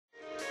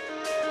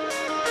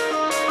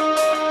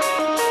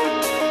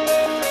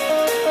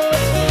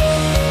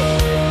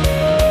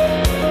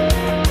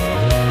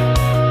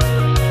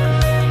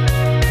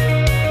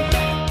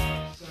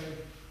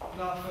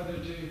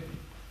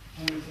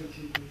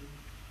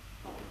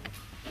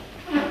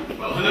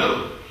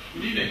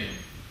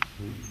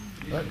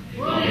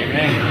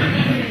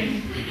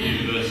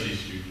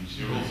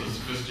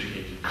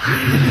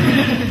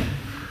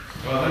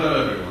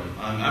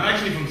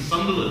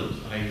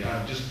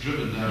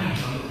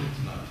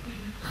tonight.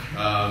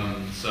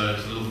 So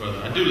it's a little further.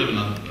 I do live in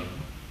London though.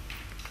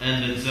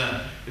 And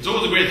it's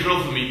always a great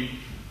thrill for me.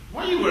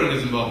 Why are you wearing a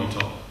Zimbabwe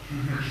top?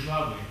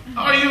 Zimbabwe.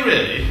 Oh, are you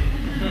really?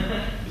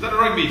 Is that a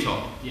rugby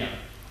top? Yeah.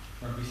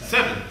 Rugby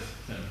Sevens?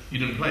 Sevens. You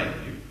didn't play,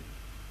 did you?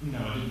 No,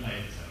 I didn't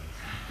play the sevens.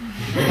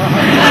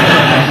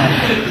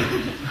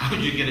 How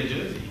did you get a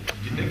jersey?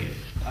 Did you take it?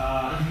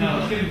 No, I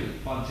was given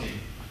one team.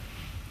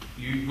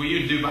 Were you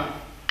in Dubai?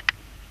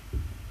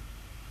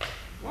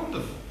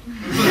 Wonderful.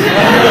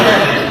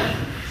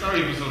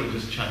 Sorry for sort of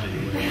just chatting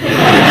away.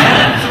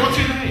 So what's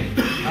your name?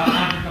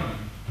 Andrew Cumming.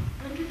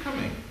 Andrew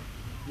Cumming?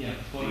 Yeah.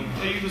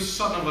 Are you the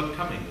son of a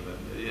Cumming?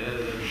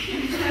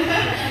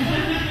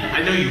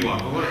 I know you are,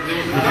 but there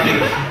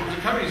was a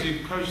Cummings who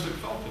coached the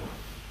Falcon.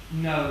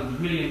 No,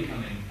 William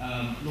Cumming.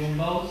 Lawn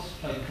bowls,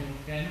 played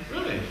corner games.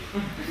 Really?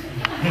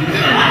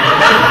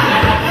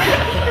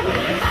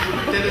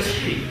 Dennis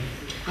Street.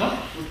 What?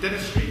 Was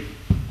Dennis Street?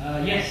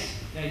 Yes,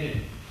 they did.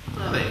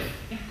 Are they?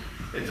 Yeah.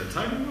 It's a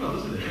tiny world,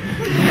 isn't it?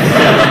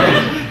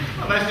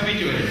 Oh, nice to meet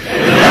you, Eddie.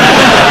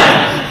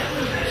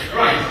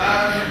 Right,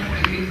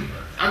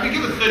 I've been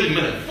given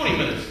 40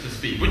 minutes to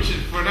speak, which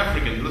is, for an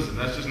African, listen,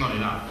 that's just not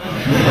enough.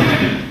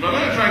 But I'm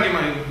going to try and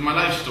get my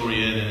life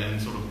story in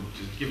and sort of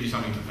just give you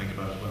something to think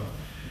about as well.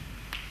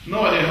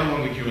 No idea how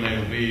long the Q&A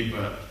will be,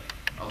 but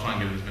I'll try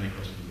and get as many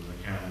questions as I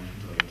can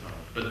until I get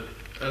tired.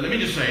 But let me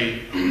just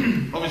say,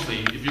 obviously,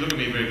 if you look at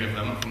me very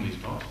carefully, I'm not from these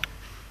parts.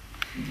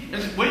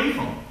 Where are you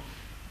from?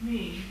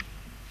 Me?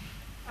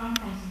 I'm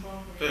from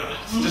Zimbabwe.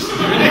 It's just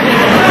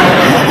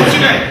ridiculous. What's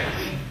your name?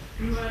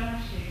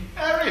 Ruarashi.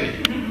 Oh, really?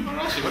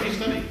 Ruarashi, what do you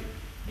study?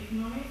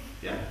 Economics?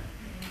 Yeah.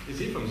 Is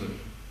he from Zimbabwe?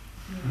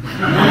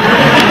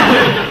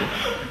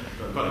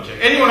 Got to check.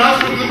 Anyone else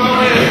from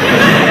Zimbabwe?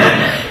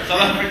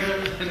 South Africa?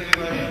 Anything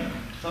like that?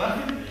 South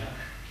Africa?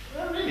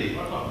 Yeah. Oh, really?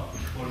 What about?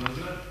 What was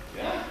it?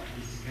 Yeah.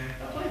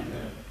 I played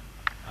there.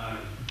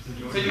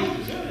 St.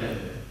 George's, yeah.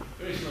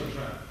 Very slow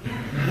track.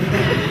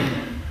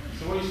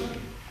 So what are you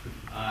studying?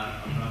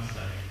 I'm not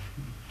studying.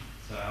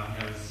 So I'm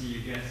here to see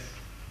you guys.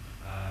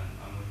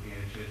 I'm working at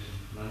a church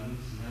in London,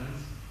 St.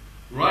 Helens.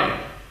 Right.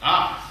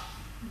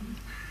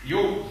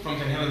 You're from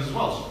St. Helens as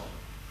well, sir?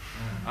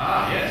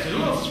 Yeah. So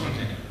who else is from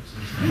St. Helens?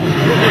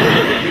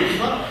 You as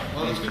well?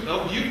 Well, it's good.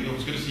 Oh, you?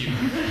 It's good to see you. In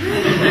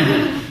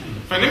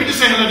fact, let me just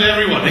say hello to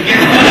everyone again.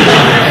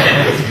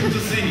 It's good to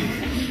see you.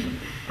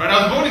 Right, I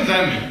was born in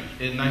Zambia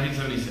in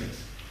 1976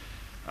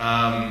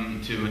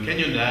 to a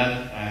Kenyan dad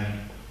and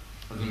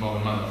a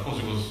Zimbabwean mother. Of course,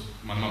 it was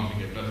my mum who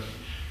gave birth.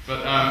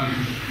 But I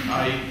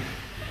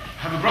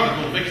have a brother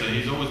called Victor.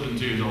 He's always been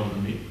 2 years older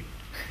than me.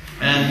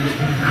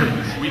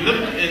 And we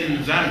lived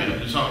in Zambia,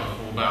 Lusaka,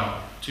 for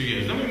about 2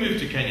 years. Then we moved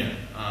to Kenya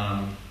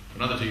for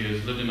another 2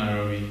 years, lived in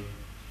Nairobi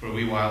for a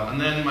wee while, and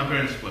then my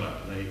parents split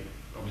up. They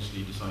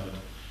obviously decided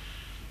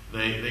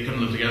they couldn't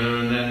live together,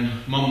 and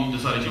then Mum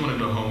decided she wanted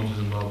to go home to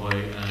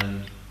Zimbabwe,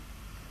 and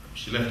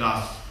she left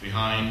us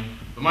behind.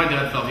 But my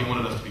dad felt he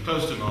wanted us to be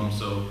close to Mum,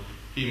 so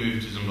he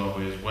moved to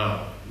Zimbabwe as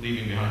well,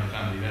 leaving behind the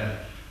family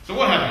there. So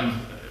what happened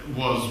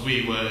was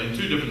we were in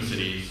 2 different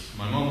cities.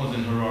 My mum was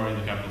in Harare,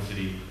 the capital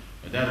city.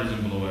 My dad was in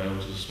Bulawayo,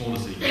 which is a smaller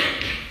city.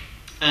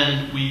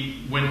 And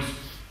we went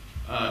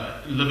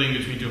living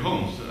between 2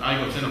 homes. I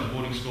got sent off to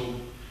boarding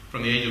school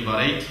from the age of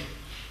about 8.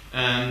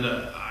 And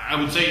I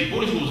would say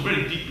boarding school was a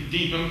very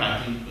deep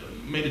impact and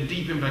made a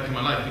deep impact in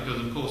my life because,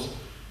 of course,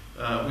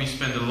 we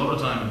spent a lot of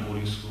time in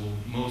boarding school,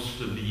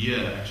 most of the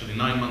year, actually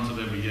 9 months of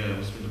every year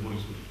we spent in boarding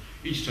school.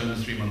 Each term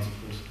is 3 months, of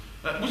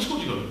course. Which school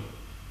did you go to?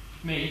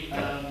 Me,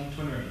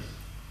 Twin Rivers.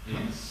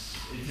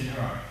 It's in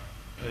Harare.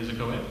 Is it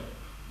co-ed?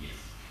 Yes.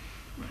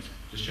 Right,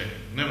 just checking.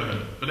 Never heard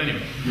of it. But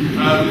anyway, you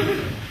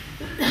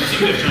seem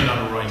to have turned out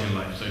all right in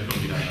life, so it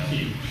couldn't be that bad.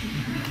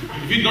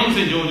 If you'd gone to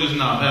St. George's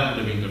now, that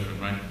would have been different,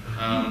 right?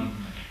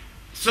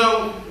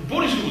 So,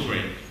 boarding school was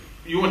great.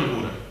 You went to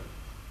border.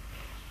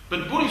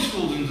 But boarding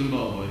schools in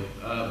Zimbabwe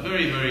are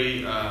very,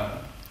 very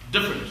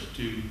different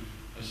to,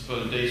 I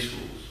suppose, day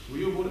schools. Were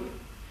you a boarder?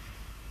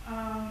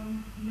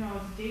 No,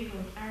 it's day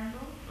coach.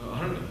 Arundel. Oh,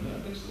 Arundel, no,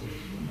 that's cool.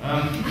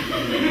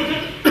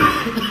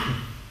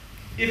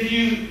 If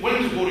you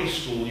went to boarding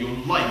school, your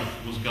life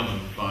was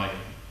governed by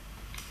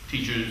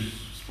teachers,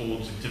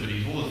 sports,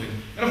 activities, all those things.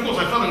 And of course,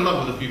 I fell in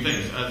love with a few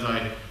things as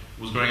I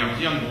was growing up. I was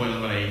a young boy, I was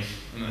about 8,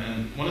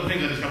 and one of the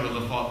things I discovered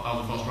was I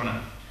was a fast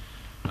runner.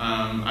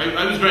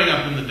 I was growing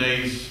up in the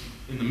days,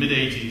 in the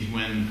mid-80s,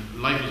 when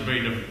life was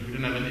very different. We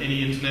didn't have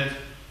any internet,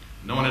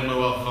 no one had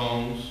mobile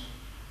phones.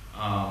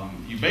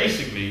 You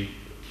basically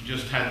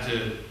just had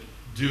to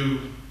do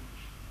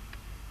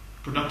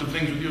productive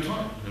things with your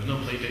time. There was no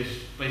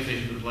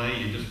PlayStation to play,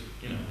 you just,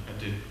 had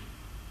to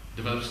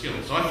develop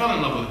skills. So I fell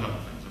in love with a couple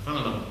of things. I fell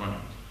in love with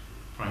running,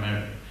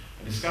 primarily.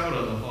 I discovered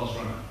I was a fast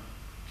runner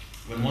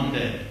when one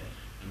day,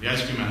 the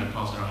ice cream man had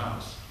passed our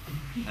house,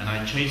 and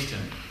I chased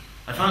him.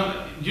 Do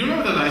you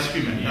remember that ice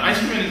cream man? The ice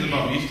cream man in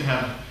Zimbabwe used to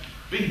have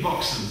big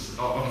boxes in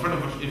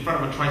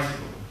front of a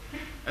tricycle,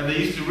 and they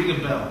used to ring a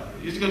bell.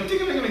 It used to go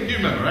ding-a-ling-a-ling. Do you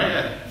remember, right?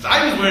 Yeah. So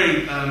I was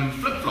wearing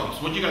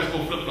flip-flops, what you guys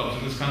call flip-flops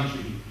in this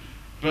country,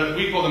 But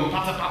we call them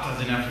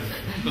pata-patas in Africa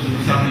because of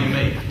the sound they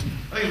make. I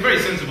think it's a very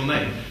sensible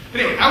name.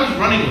 Anyway, I was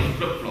running with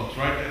flip-flops,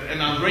 right?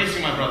 And I was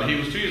racing my brother. He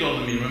was 2 years older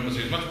than me, remember, so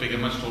he was much bigger,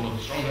 much taller,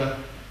 stronger.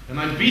 And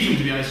I beat him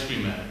to the ice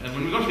cream man. And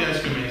when we got to the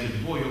ice cream man, he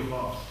said, "Boy, you're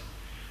fast."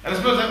 And I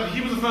suppose that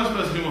he was the first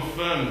person who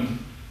affirmed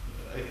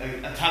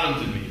a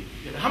talent in me.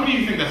 How many of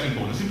you think that's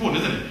important? It's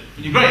important, isn't it?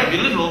 When you're growing up,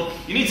 you're little,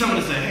 you need someone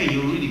to say, "Hey,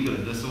 you're really good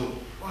at this," or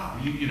 "Wow,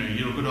 you know,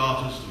 you're a good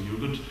artist," or "You're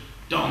a good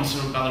dancer,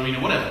 or ballerina,"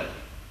 whatever.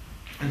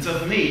 And so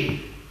for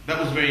me, that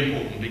was very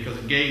important because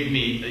it gave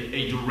me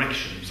a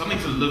direction, something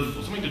to live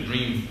for, something to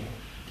dream for.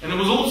 And it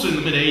was also in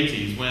the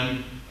mid-'80s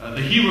when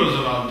the heroes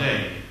of our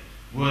day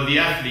were the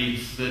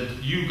athletes that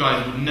you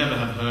guys would never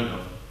have heard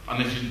of,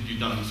 unless you'd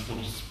done the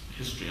sports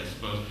history, I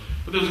suppose.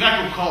 But there was a guy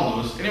called Carl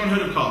Lewis. Anyone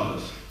heard of Carl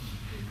Lewis?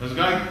 There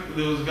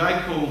was a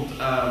guy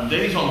called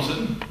Daley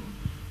Thompson,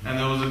 and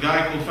there was a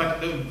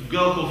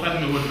girl called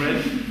Fatima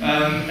Woodred,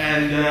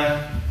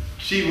 and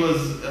she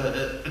was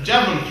a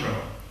javelin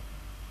thrower.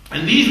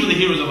 And these were the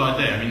heroes of our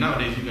day. I mean,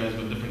 nowadays you guys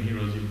have got different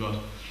heroes. You've got,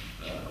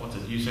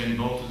 Usain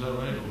Bolt, is that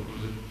right? Or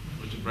was it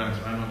Richard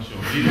Branson? I'm not sure.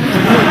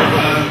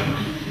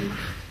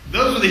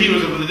 Those were the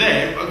heroes of the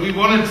day. We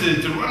wanted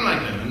to run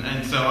like them.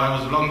 And so I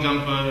was a long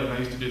jumper, and I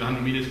used to do the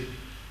 100 meters.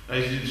 I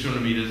used to do the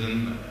 200 meters,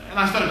 and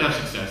I started to have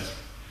success.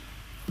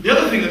 The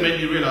other thing that made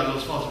me realize I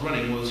was fast at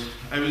running was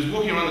I was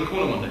walking around the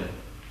corner one day,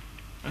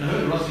 and I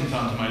heard a rustling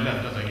sound to my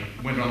left as I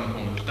went around the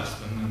corner. There was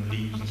dustbin and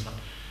leaves and stuff.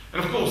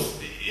 And of course,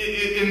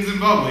 in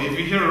Zimbabwe, if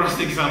you hear a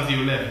rustling sound to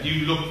your left,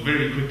 you look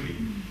very quickly.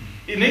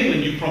 In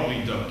England, you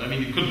probably don't. I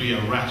mean, it could be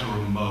a rat or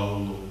a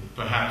mole, or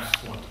perhaps,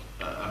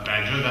 a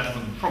badger. That's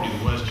probably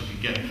the worst you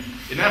could get.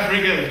 In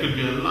Africa, it could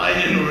be a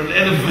lion or an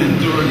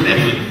elephant or a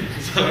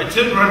leopard. So I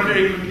turned around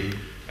very quickly,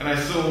 and I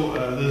saw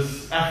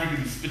this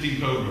African spitting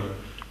cobra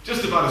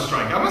just about to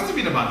strike. I must have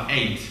been about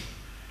 8.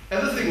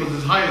 And this thing was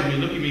as high as me,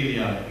 looking me in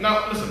the eye.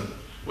 Now, listen,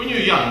 when you're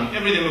young,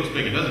 everything looks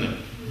bigger, doesn't it?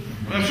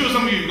 I'm sure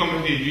some of you have gone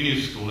back to your junior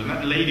school, and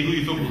that lady who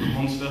you thought was a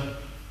monster,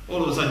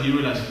 all of a sudden you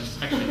realize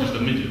she's actually just a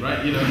midget,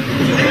 right? You know,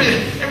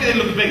 everything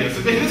looked bigger.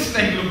 So this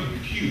snake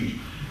looked huge.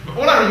 But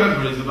all I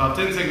remember is about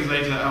 10 seconds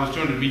later, I was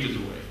 200 meters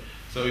away.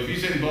 So if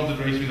Usain Bolt had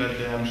raced me that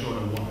day, I'm sure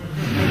I won.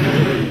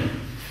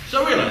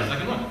 So I realized I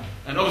can run.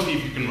 And obviously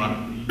if you can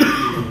run,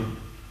 you're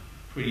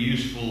pretty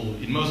useful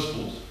in most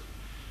sports.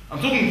 I'm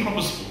talking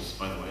proper sports,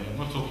 by the way. I'm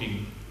not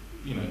talking,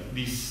 you know,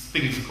 these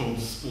things called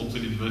sports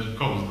in inverted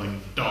commas,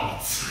 like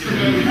darts, you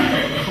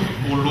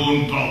know, or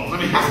lawn bowls. I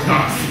mean, that's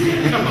darts.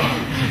 Come on.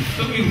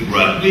 Talking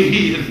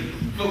rugby and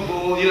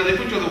football, you know, they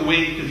put you on the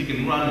wing because you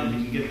can run and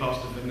you can get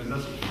past defenders,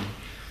 that sort of thing.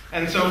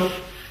 And so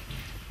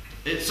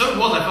it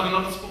was, I fell in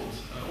love with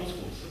sports, all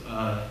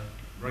sports.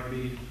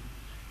 Rugby,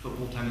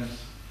 football,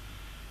 tennis.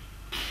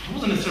 I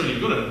wasn't necessarily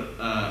good at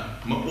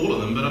all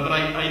of them, but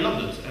I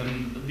loved it.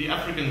 And the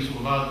African sort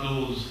of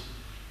outdoors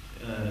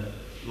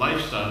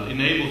lifestyle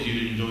enables you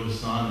to enjoy the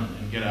sun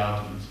and get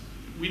out. And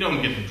we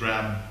don't get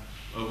drab,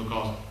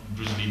 overcast,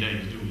 drizzly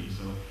days, do we?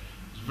 So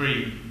it's a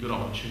very good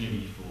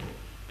opportunity for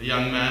a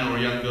young man or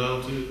a young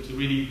girl to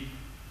really,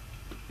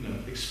 you know,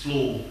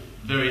 explore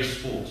various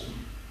sports.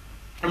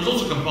 It was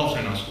also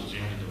compulsory in our schools, you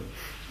had to do it.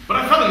 But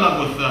I fell in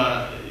love with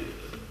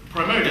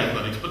primarily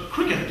athletics, but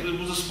cricket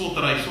was a sport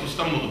that I sort of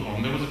stumbled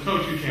upon. There was a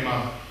coach who came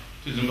out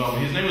to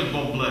Zimbabwe. His name was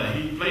Bob Blair.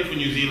 He played for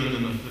New Zealand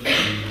in the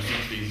 50s or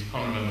 60s,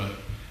 can't remember.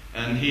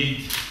 And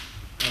he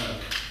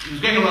was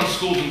going around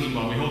schools in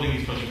Zimbabwe holding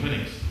these coaching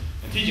clinics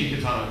and teaching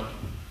kids how to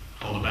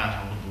hold a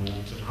bat, hold a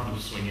ball, etc., how to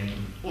swing it,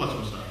 and all that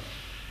sort of stuff.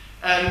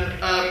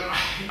 And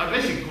I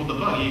basically caught the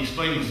bug. He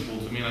explained the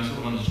sport to me, and I sort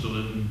of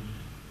understood it,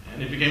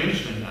 and it became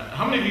interesting.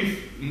 How many of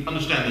you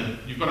understand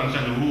that you've got to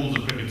understand the rules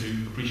of cricket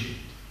to appreciate it?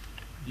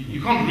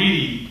 You can't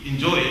really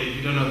enjoy it if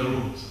you don't know the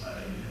rules.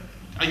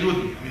 Are you with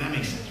me? I mean, that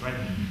makes sense, right?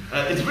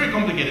 It's a very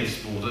complicated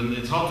sport, and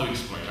it's hard to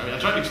explain. I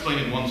tried to explain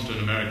it once to an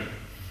American.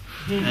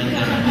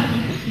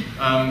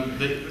 And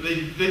they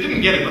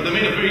didn't get it, but they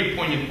made a very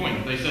poignant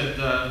point. They said,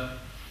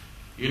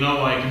 you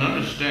know, I can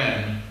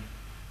understand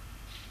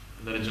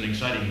that it's an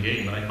exciting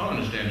game, but I can't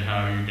understand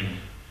how you can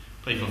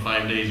play for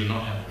 5 days and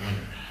not have a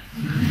winner.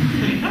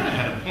 He kind of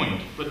had a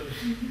point, but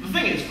the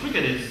thing is,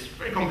 cricket is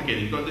very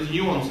complicated. You've got these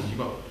nuances, you've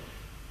got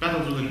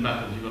battles within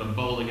battles, you've got to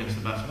bowl against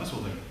the batsman, that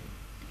sort of thing.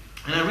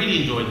 And I really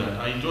enjoyed that.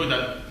 I enjoyed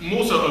that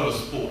more so over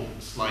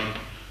sports like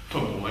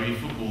football. I mean,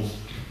 football's,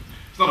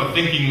 it's not a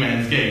thinking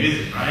man's game,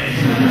 is it, right?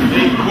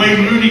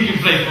 Wayne Rooney can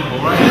play football,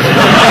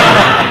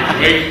 right?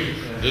 Wayne,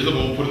 there's the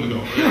ball, put in the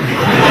goal. You know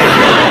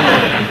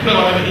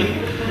what I mean?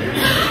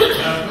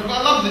 But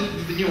I love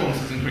the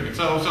nuances in cricket,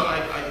 so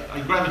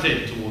I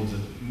gravitated towards it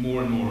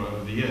more and more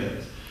over the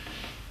years.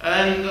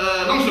 And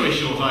long story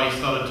short, I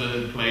started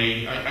to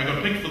play. I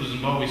got picked for the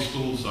Zimbabwe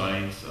school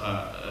side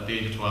at the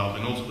age of 12,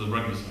 and also the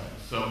rugby side.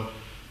 So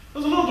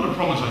there was a little bit of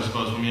promise, I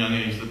suppose, from a young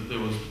age that there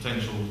was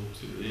potential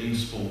in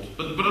sport.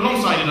 But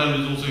alongside it, I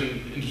was also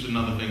interested in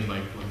other things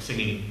like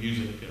singing,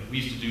 music. We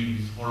used to do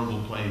these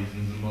horrible plays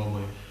in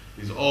Zimbabwe,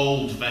 these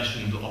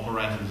old-fashioned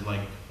operettas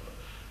like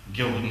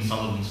Gilbert and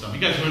Sullivan stuff.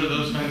 You guys heard of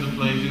those kinds of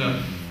plays, you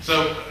know?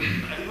 So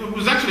it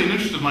was actually an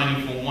interest of mine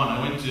in Form 1.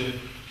 I went to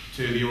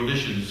to the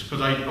auditions,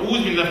 because I'd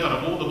always been left out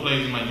of all the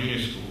plays in my junior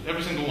school,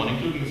 every single one,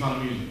 including The Sound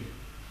of Music.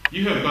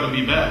 You have got to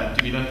be bad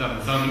to be left out of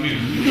The Sound of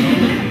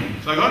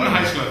Music. So I got into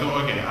high school, I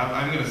thought, okay,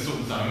 I'm going to sort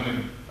this out.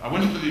 I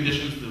went to the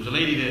auditions, there was a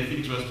lady there,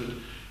 Felix Rusted,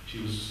 she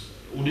was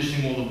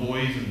auditioning all the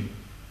boys, and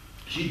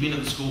she'd been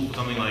at the school for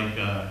something like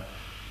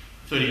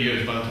 30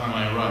 years by the time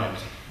I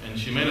arrived. And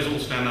she made us all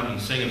stand up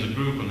and sing as a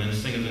group, and then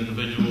sing as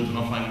individuals, and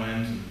off I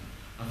went. And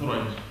I thought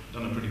I'd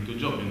done a pretty good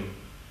job in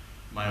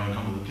my own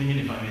humble opinion,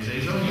 if I may say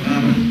so.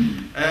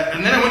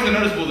 And then I went to the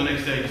notice board the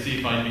next day to see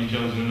if I'd been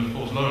chosen, and of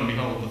course, lo and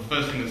behold, the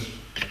first thing that's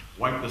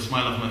wiped the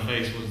smile off my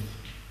face was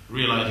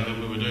realizing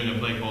that we were doing a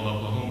play called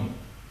Oklahoma.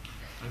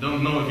 I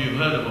don't know if you've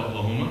heard of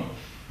Oklahoma,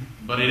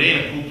 but it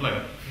ain't a cool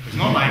play. It's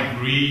not like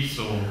Greece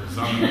or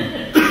something.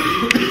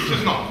 It's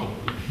just not cool.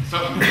 So,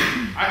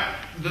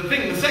 the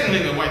second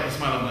thing that wiped the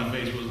smile off my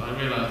face was I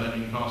realized I'd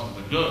been cast as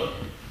a girl.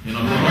 You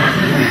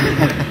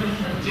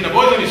know,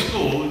 boys only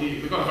school,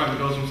 you've got to find the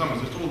girls from somewhere,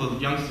 so it's all the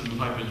youngsters with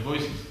high-pitched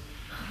voices.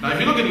 Now, if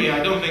you look at me,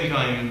 I don't think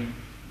I'm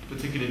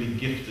particularly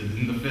gifted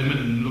in the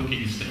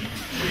feminine-looking state.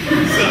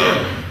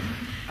 So,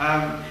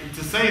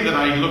 to say that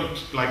I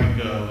looked like a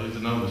girl is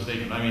an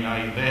overstatement. I mean,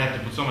 they had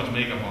to put so much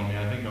makeup on me,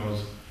 I think I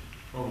was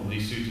probably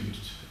suited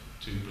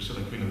to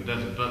Priscilla, Queen of the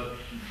Desert. But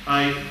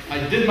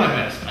I did my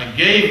best. I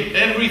gave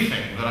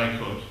everything that I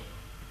could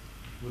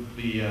with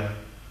the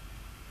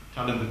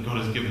talent that God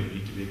has given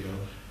me to be a girl.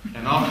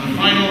 And after the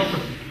final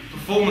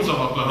performance of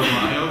Oklahoma,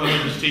 I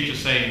overheard this teacher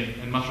saying,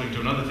 and muttering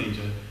to another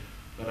teacher,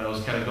 that I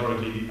was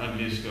categorically the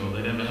ugliest girl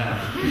they'd ever had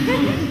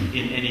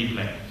in any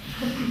play.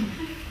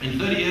 In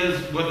 30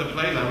 years worth of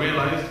plays, I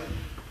realized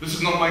this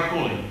is not my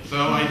calling.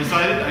 So I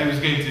decided I was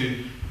going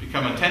to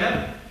become a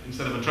tenor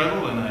instead of a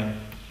treble, and I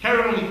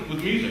carried on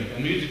with music.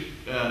 And music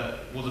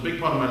was a big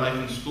part of my life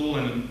in school,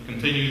 and it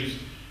continues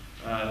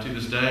to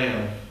this day.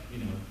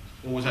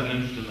 I've always had an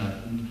interest in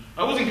that. And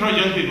I always encourage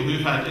young people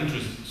who've had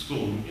interest in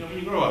school. You know, when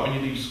you grow up and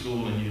you leave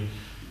school and you've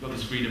got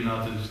this freedom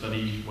now to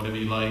study whatever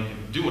you like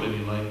and do whatever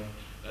you like,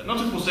 not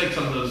to forsake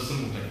some of those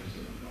simple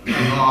things,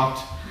 art,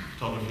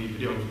 photography,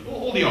 videography,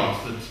 all the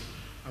arts that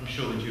I'm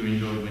sure that you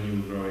enjoyed when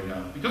you were growing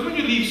up. Because when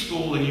you leave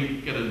school and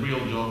you get a real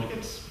job, it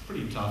gets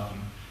pretty tough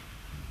and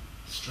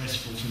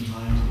stressful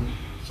sometimes. And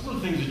some of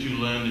the things that you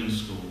learned in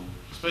school,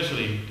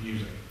 especially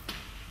music,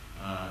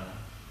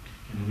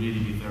 can really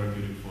be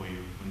therapeutic for you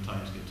when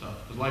times get tough.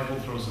 Because life will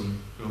throw some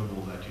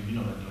curveballs at you. You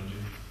know that, don't you?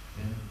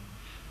 Yeah.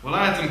 Well,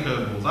 I had some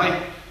curveballs.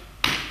 I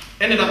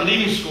ended up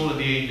leaving school at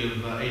the age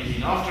of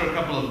 18 after a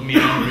couple of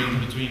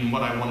meanderings between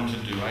what I wanted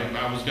to do.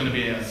 I was going to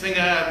be a singer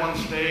at one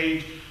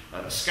stage.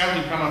 The scout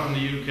had come up from the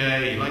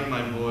UK, he liked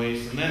my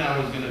voice, and then I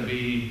was going to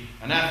be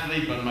an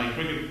athlete, but my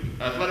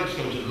athletics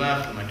coach had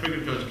left, and my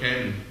cricket coach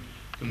came and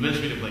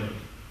convinced me to play cricket.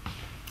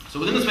 So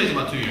within the space of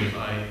about 2 years,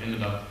 I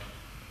ended up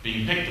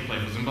being picked to play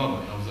for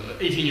Zimbabwe. I was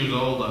 18 years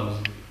old, I was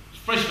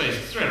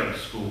fresh-faced, straight out of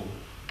school.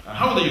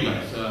 How old are you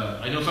guys?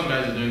 I know some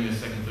guys are doing their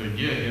second, third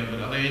year here, but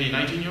are there any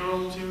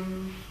 19-year-olds here?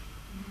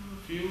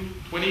 A few?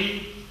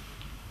 20?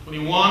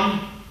 21?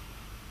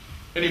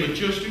 Any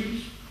mature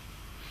students?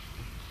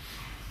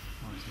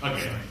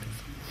 Okay.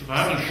 If I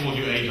haven't called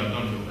you age, I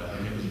don't feel bad.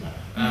 Okay, it doesn't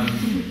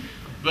matter.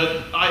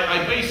 But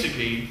I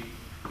basically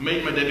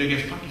made my debut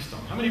against Pakistan.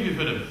 How many of you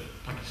have heard of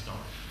Pakistan?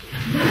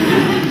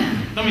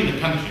 I mean the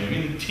country, I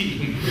mean the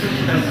team.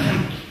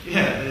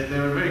 Yeah,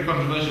 they're a very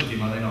controversial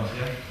team, are they not?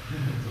 Yeah?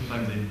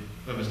 Sometimes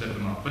they overstep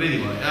them up. But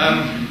anyway,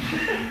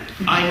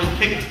 I was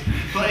picked to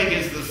play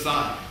against the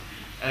side,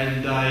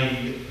 and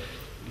I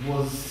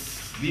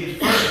was the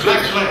first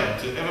black player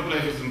to ever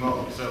play for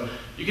Zimbabwe. So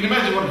you can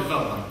imagine what it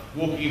felt like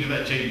walking into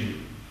that change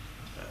room.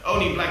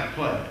 Only black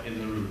player in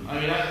the room. I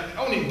mean,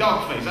 only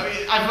dark face. I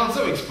mean, I felt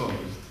so exposed.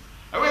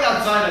 I went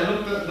outside, I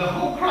looked at the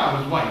whole crowd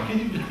was white. Can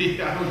you believe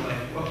it? I was like,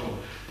 whoa,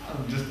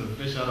 I'm just a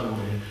fish out of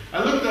water.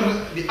 I looked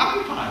at the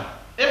umpire.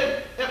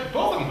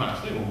 Both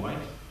umpires, they were white.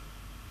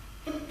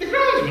 But the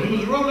groundsman who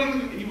was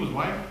rolling, he was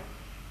white.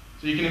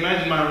 So you can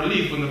imagine my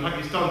relief when the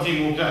Pakistan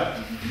team walked out.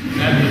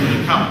 That was going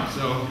to come.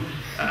 So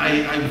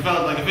I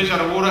felt like a fish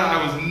out of water.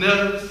 I was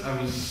nervous.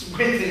 I was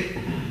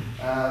sweating.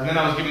 Then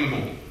I was given the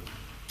ball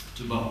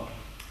to bowl.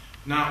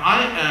 Now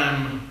I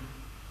am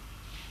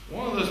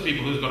one of those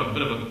people who's got a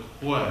bit of a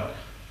quirk.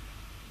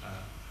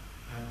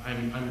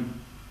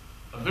 I'm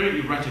a very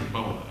erratic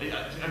bowler.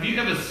 Have you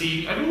ever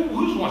seen?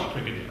 Who's watched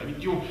cricket? I mean,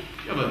 do you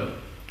have a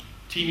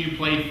team you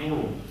played for,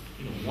 or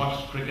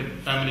watched cricket?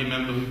 Family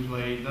member who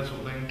played, that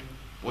sort of thing.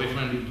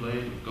 Boyfriend who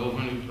played,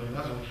 girlfriend who played,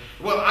 that sort of thing.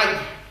 Well,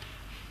 I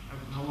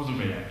wasn't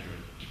very accurate.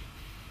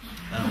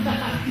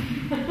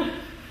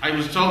 I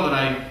was told that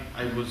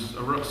I was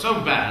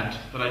so bad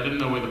that I didn't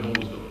know where the ball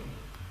was going.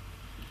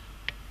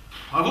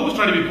 I've always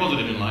tried to be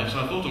positive in life, so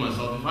I thought to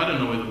myself, if I don't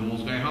know where the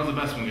ball's going, how's the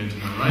batsman going to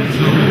know, right? So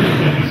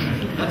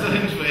that's a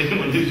hint for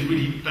anyone who's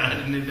really bad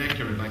and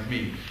inaccurate like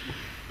me.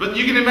 But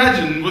you can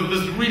imagine, with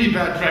this really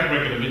bad track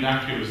record of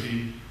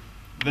inaccuracy,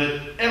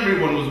 that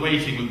everyone was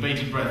waiting with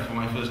bated breath for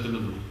my first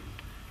delivery.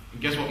 And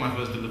guess what my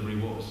first delivery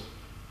was?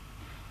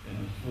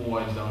 4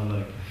 wides down the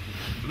leg.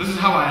 So this is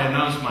how I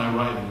announced my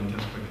arrival in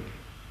Test cricket.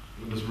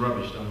 this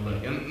rubbish down the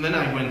leg. And then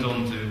I went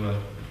on to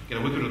get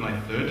a wicket with my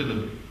third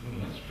delivery.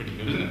 Oh, that's pretty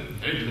good, isn't it?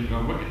 Third delivery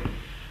on a wicket.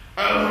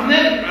 And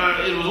then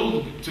it was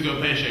all to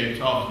go pear-shaped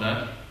after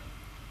that,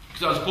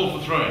 because I was called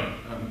for throwing.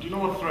 Do you know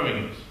what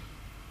throwing is?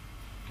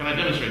 Can I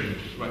demonstrate it?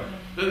 Right.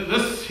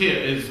 This here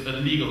is a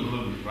legal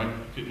delivery,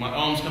 right? My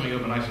arm's coming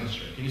over nice and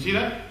straight. Can you see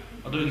that?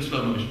 I'll do it in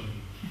slow motion.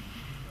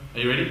 Are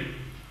you ready?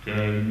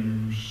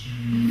 Can you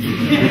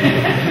see?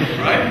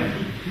 Right?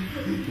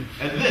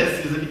 And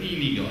this is an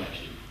illegal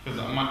action, because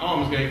my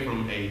arm is going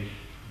from a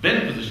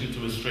bent position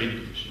to a straight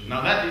position.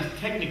 Now that is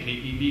technically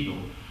illegal,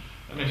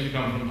 unless you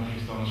come from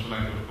Pakistan or Sri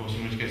Lanka, of course,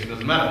 in which case it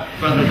doesn't matter.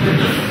 But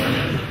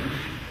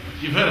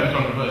you've heard I'm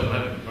controversial,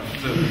 haven't you?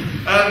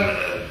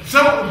 Right.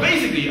 So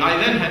basically, I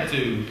then had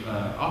to,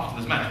 after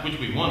this match, which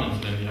we won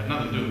incidentally, had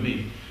nothing to do with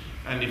me.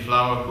 Andy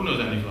Flower, who knows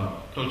Andy Flower?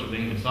 Coach of the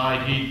England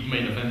side, he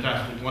made a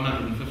fantastic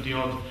 150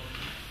 odd.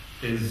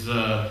 His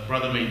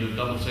brother made a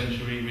double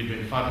century. We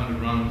made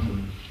 500 runs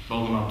and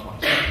bowled them out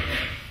twice.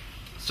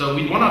 So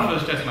we won our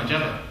first test match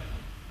ever.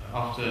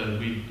 After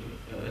we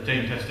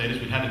attained test status,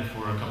 we'd had it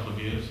for a couple of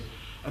years.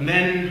 And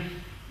then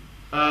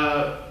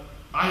I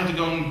had to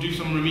go and do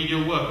some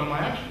remedial work on my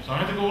action. So I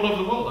had to go all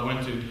over the world. I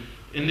went to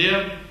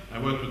India. I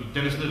worked with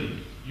Dennis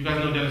Lilly. You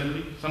guys know Dennis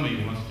Lilly? Some of you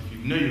must. If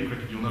you know your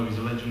cricket, you'll know he's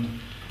a legend.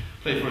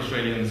 Played for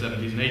Australia in the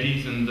 70s and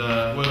 80s, and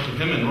worked with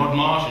him and Rod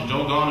Marsh and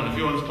Joel Garn and a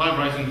few others. Clive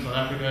Rice in South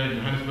Africa, in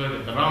Johannesburg,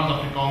 at the Rams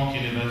Afrikaans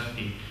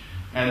University,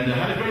 and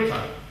had a great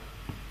time.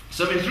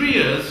 So in 3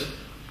 years,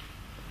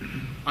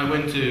 I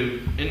went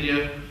to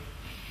India,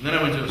 and then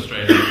I went to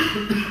Australia,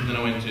 and then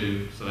I went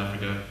to South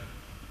Africa,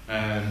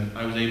 and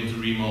I was able to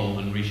remold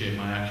and reshape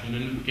my action,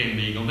 and it became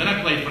legal. Then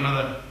I played for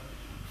another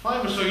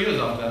 5 or so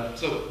years after that.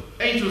 So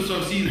 8 or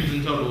so seasons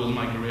in total was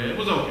my career. It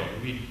was okay.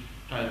 We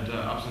had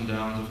ups and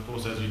downs, of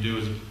course, as you do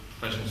as a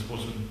professional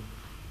sportsman.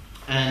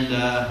 And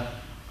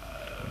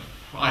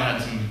I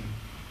had some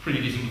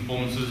pretty decent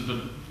performances,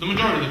 but the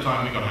majority of the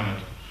time we got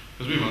hammered,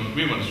 because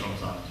we weren't strong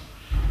sides.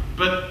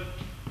 But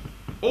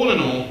all in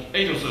all,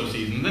 8 or so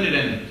seasons, then it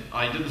ended.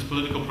 I did this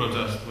political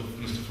protest with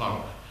Mr.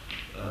 Flower.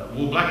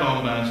 Wore black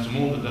armbands to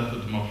mourn the death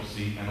of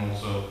democracy, and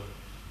also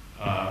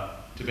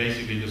to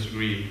basically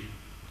disagree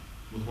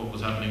with what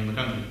was happening in the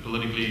country,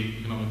 politically,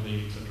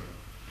 economically, etc.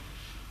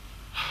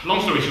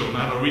 Long story short, and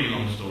I have a really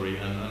long story,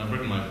 and I've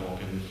written my book,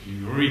 and if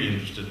you're really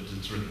interested,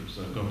 it's written,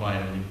 so go buy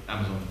it on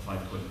Amazon for £5.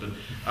 But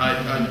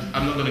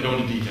I'm not going to go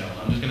into detail.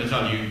 I'm just going to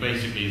tell you,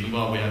 basically,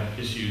 Zimbabwe had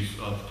issues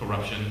of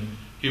corruption,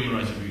 human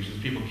rights abuses,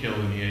 people killed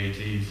in the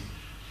 80s.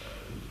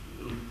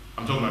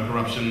 I'm talking about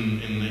corruption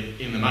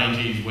in the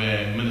 90s,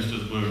 where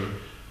ministers were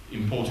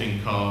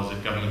importing cars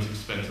at government's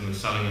expense and then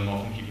selling them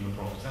off and keeping the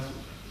profits. That's what it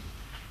was.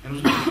 And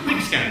it was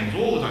big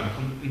scandals all the time,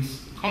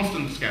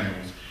 constant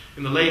scandals.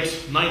 In the late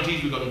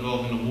 90s, we got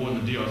involved in a war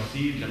in the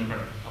DRC,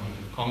 Democratic Republic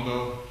of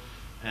Congo,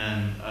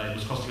 and it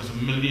was costing us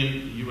 $1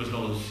 million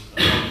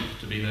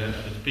to be there.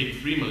 At its peak,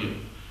 $3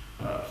 million.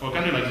 For a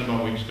country like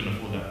Zimbabwe, we just couldn't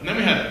afford that. And then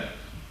we had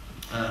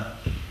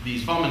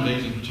these farm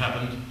invasions which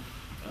happened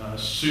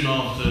soon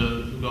after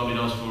Mugabe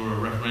asked for a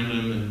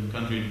referendum, and the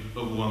country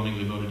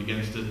overwhelmingly voted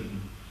against it,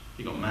 and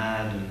he got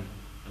mad and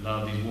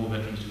allowed these war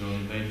veterans to go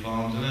and invade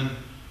farms. And then,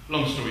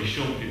 long story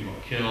short, people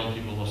got killed,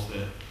 people lost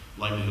their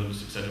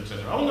livelihoods, etc.,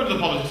 etc. I won't go to the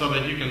politics of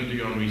it. You can do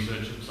your own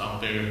research. It's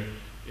out there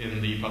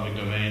in the public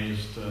domain.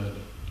 Just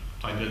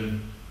type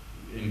in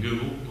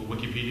Google or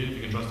Wikipedia, if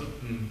you can trust it,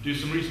 and do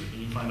some research,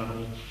 and you find out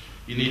all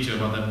you need to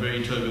about that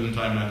very turbulent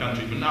time in our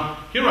country. But now,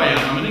 here I am.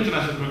 I'm an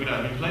international cricketer.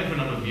 I've been playing for a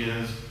number of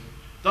years,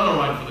 done all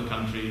right for the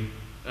country,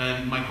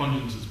 and my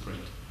conscience is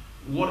pricked.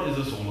 What is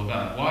this all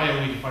about? Why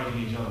are we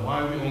fighting each other?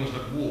 Why are we almost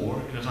at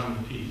war in a time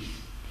of peace?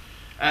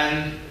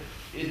 And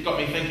it got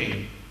me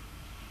thinking.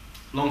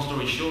 Long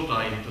story short,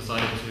 I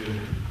decided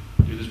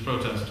to do this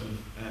protest with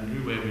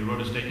Andrew, where we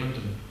wrote a statement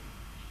and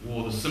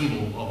wore the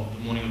symbol of the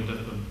morning of the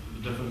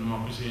death of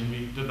democracy, and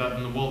we did that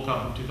in the World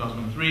Cup of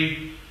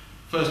 2003.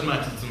 First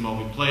match that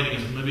Zimbabwe played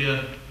against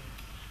Namibia,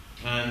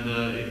 and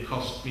it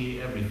cost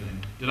me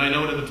everything. Did I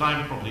know it at the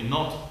time? Probably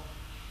not,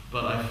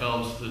 but I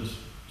felt that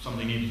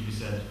something needed to be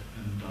said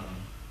and done.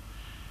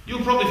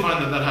 You'll probably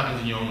find that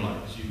happens in your own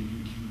lives. You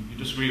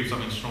disagree with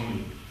something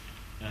strongly,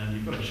 and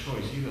you've got a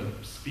choice. You either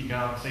speak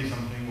out, say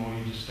something, or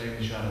you just stay in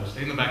the shadows,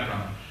 stay in the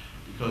background,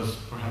 because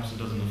perhaps it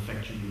doesn't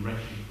affect you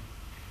directly.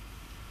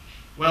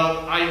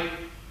 Well,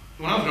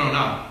 when I was growing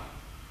up,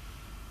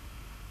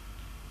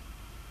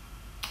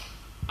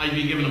 I'd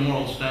been given a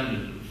moral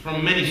standard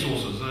from many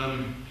sources.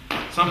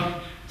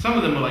 Some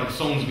of them are like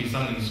songs we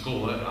sung in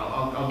school.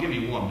 I'll give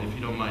you one, if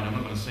you don't mind. I'm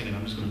not going to sing it,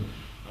 I'm just going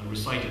to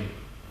recite it.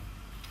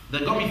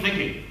 That got me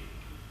thinking.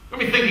 Got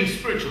me thinking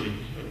spiritually.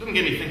 It didn't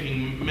get me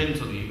thinking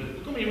mentally, but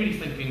it got me really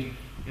thinking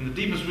in the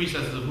deepest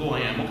recesses of who I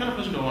am. What kind of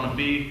person do I want to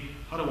be?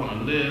 How do I want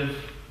to live?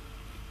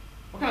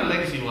 What kind of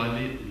legacy will I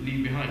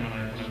leave behind when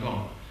I'm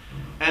gone?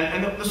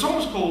 And the song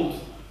was called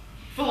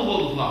Fill the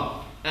World with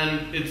Love.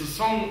 And it's a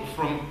song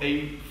from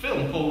a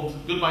film called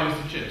Goodbye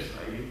Mr. Chips.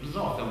 A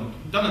bizarre film,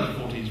 done in the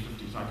 40s,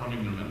 50s, I can't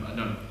even remember, I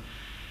don't know.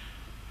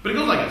 But it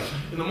goes like this.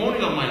 In the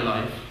morning of my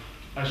life,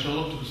 I shall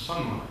look to the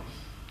sunrise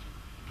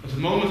At a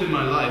moment in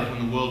my life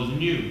when the world is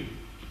new.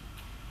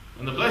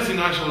 And the blessing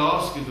I shall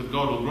ask is that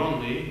God will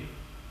grant me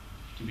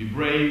to be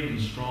brave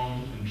and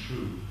strong and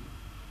true,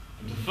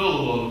 and to fill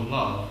the world with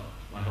love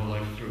my whole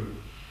life through.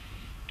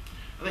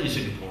 And then you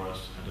sing the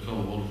chorus, and to fill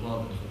the world with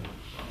love,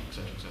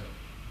 etc., etc.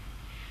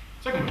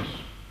 Second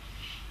verse.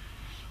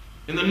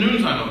 In the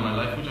noontime of my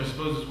life, which I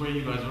suppose is where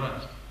you guys are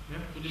at. Yeah?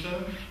 Would you say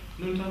that?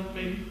 Noontime,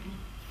 maybe?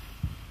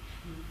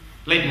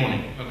 Late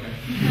morning, okay.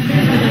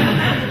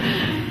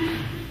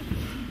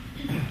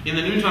 In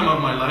the noontime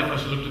of my life, I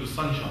shall look to the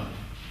sunshine.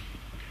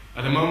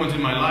 At a moment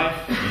in my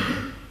life,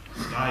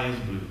 the sky is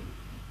blue.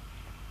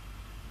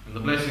 And the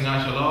blessing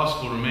I shall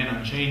ask will remain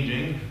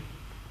unchanging,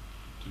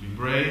 to be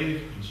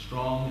brave and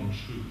strong and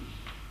true,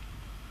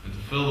 and to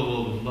fill the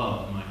world with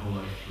love my whole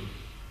life through.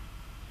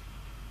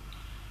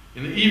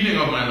 In the evening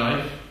of my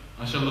life,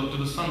 I shall look to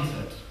the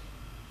sunset.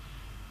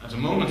 At a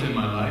moment in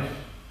my life,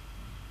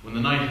 when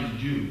the night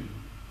is due.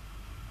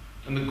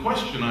 And the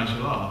question I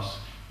shall ask,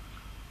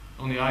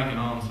 only I can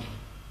answer.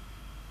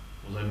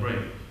 Was I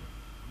brave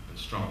and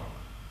strong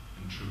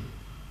and true?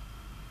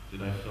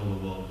 Did I fill the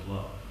world with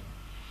love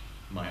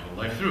my whole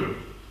life through?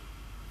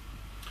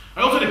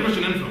 I also had a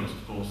Christian influence,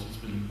 of course, it's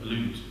been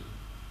alluded to.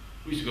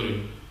 We used to go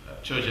to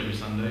church every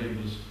Sunday. It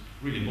was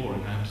really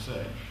boring, I have to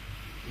say.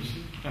 It was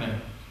kind of,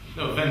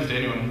 no offense to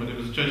anyone, but it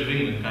was Church of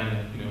England, kind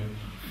of,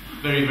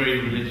 very, very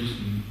religious.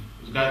 And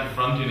there was a guy at the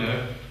front,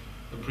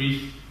 a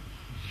priest,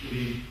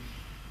 the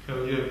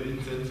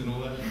incense and all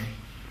that. And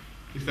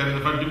he stand in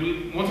the front.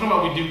 Once in a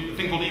while we do a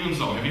thing called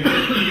evensong. Have you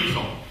heard of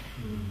evensong?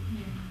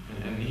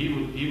 And he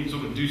would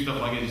sort of do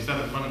stuff like this. He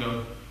stand at the front and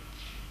go,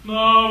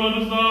 "Now let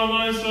us thou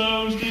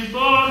thyself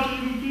depart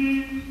in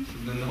peace."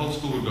 And then the whole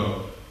school would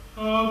go,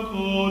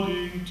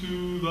 "According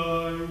to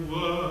thy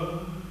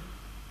word."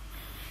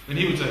 And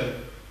he would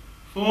say,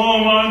 "For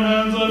mine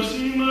hands I've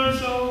seen thy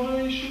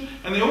salvation."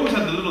 And they always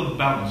had the little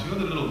bounce. You know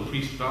the little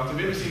priest bounce? Have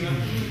you ever seen that?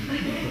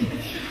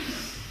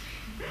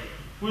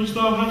 "Which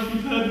thou hast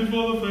prepared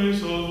before the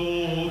face of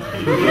all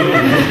people."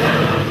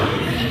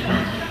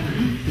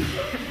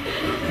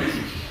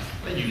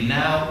 Then you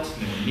knelt,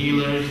 and then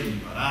kneelers, and you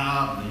got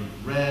up, and then you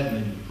read, and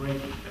then you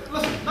prayed.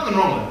 Listen, nothing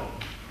wrong with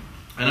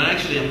that. And I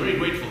actually am very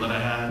grateful that I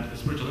had a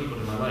spiritual input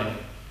in my life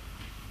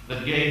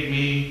that gave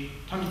me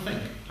time to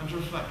think, time to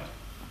reflect.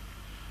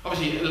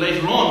 Obviously,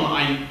 later on,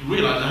 I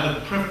realized I had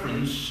a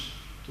preference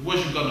to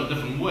worship God in a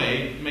different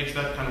way. It makes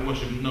that kind of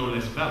worship no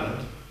less valid.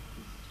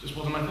 It just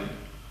wasn't my thing.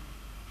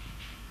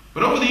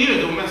 But over the years,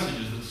 there were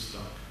messages that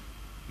stuck.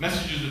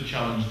 Messages that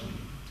challenged me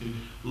to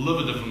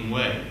live a different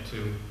way,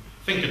 to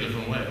think a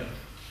different way.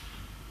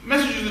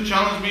 Messages that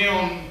challenged me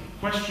on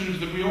questions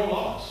that we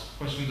all ask.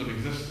 Questions of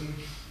existence.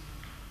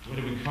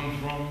 Where do we come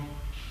from?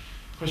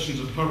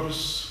 Questions of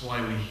purpose, why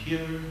we're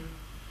here.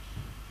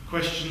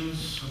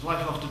 Questions of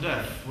life after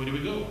death, where do we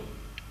go?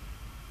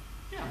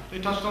 Yeah, they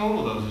touched on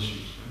all of those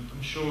issues. And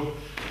I'm sure,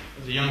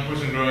 as a young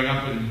person growing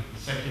up in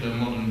secular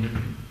modern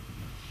Britain,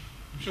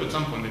 I'm sure at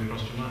some point they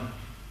crossed your mind.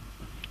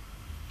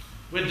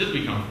 Where did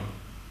we come from?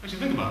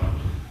 Actually, think about it.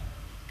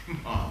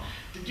 Come on.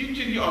 Did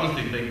you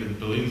honestly think that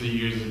billions of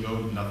years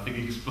ago nothing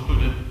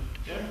exploded?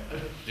 Yeah?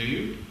 Do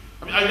you?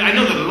 I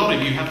know that a lot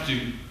of you have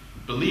to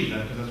believe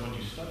that because that's what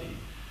you study.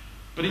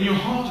 But in your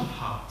heart of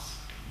hearts,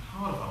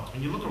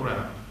 when you look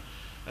around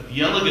at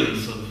the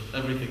elegance of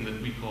everything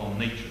that we call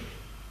nature,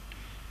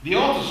 the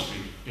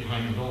artistry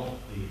behind it all,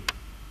 the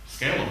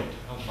scale of it,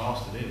 how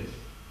vast it is.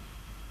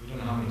 We don't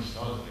know how many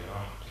stars there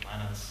are,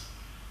 planets,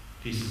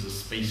 pieces of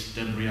space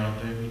debris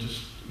out there.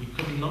 We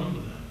couldn't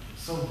number them.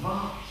 It's so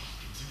vast.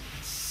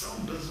 It's so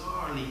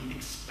bizarrely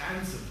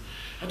expansive.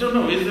 I don't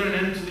know, is there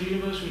an end to the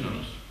universe? Who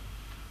knows?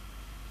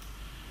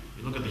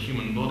 You look at the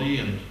human body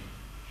and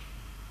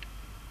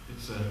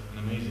it's an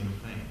amazing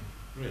thing.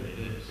 Really, it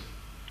is.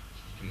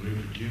 It can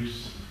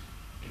reproduce.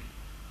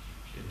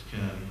 It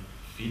can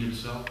feed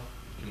itself.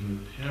 It can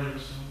repair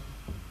itself.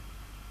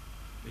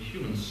 The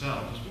human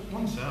cell, just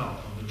one cell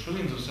of the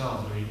trillions of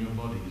cells that are in your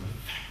body is a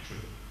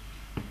factory.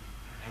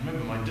 I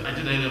remember I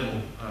did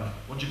A-level,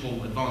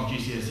 advanced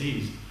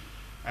GCSEs,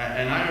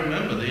 and I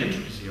remember the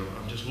intricacy of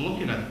just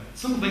looking at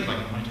simple things like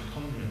the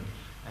mitochondria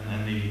and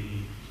then the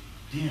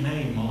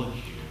DNA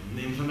molecule and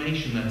the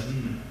information that's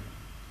in there.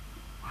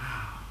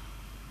 Wow.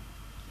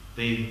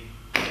 The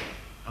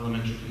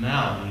alimentary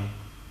canal, the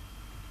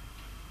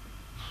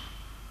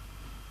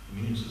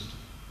immune system,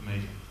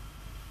 amazing.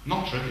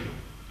 Not trivial.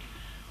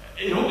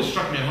 It always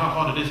struck me how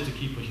hard it is to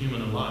keep a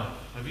human alive.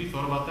 Have you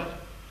thought about that?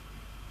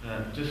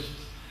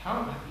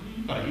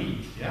 You've got to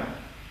eat, yeah?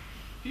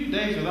 A few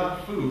days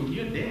without food,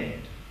 you're dead.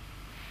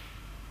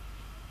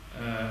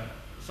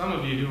 Some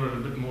of you who are a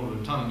bit more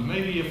rotund,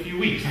 maybe a few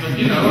weeks, but a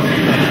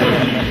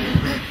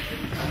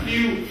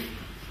few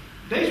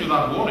days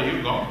without water,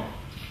 you're gone.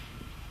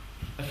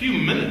 A few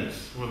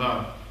minutes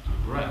without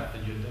breath,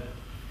 and you're dead.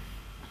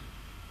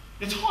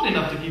 It's hard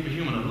enough to keep a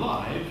human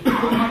alive.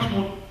 How much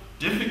more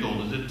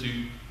difficult is it to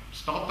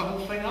start the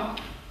whole thing up?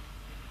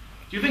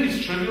 Do you think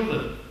it's trivial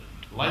that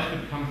life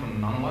could come from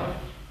non-life?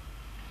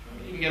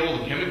 You can get all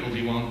the chemicals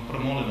you want, put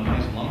them all in a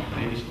nice lump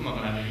there, you're still not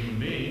going to have a human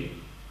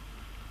being.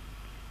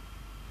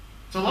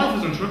 So life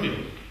isn't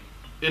trivial.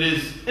 It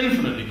is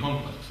infinitely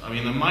complex. I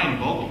mean, the mind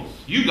boggles.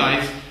 You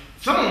guys,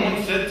 someone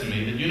once said to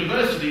me that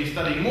university is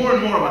studying more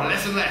and more about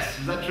less and less.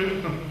 Is that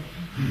true?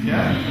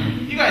 Yeah?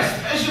 You guys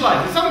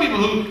specialize. There's some people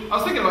who, I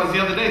was thinking about this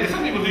the other day, there's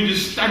some people who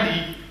just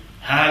study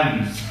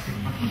hands.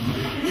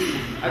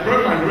 I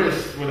broke my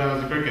wrist when I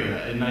was a cricketer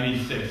in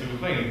 '96. We were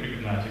playing a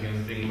cricket match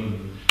against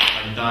England.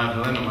 I dived,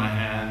 I landed on my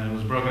hand, and it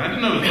was broken. I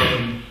didn't know it was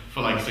broken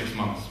for like 6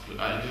 months. But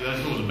I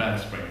thought it was a bad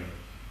sprain.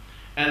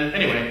 And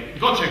anyway,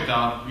 got checked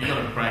out, you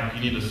got a crack, you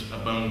need a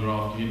bone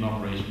graft, you need an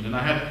operation. And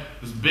I had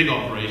this big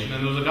operation,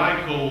 and there was a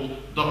guy called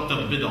Dr.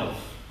 Biddulph.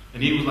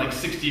 And he was like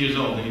 60 years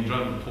old, and he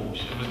drove a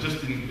Porsche. It was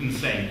just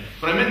insane.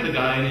 But I met the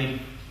guy, and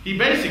he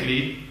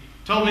basically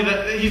told me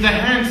that he's a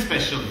hand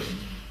specialist.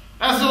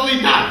 That's all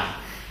he does.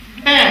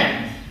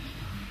 Hands.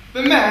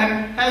 The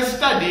man has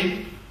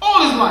studied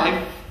all his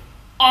life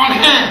on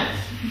hands.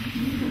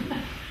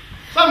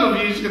 Some of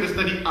you are just going to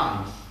study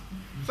eyes.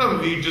 Some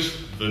of you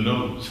just the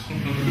nose.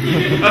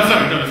 I'm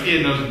sorry, no, it's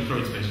ear, nose, and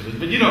throat specialist.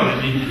 But you know what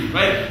I mean,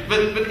 right? But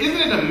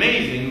isn't it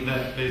amazing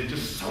that there's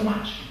just so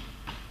much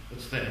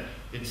that's there?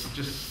 It's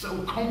just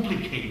so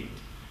complicated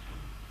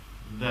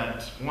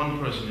that one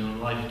person in a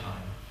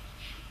lifetime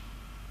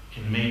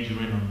can major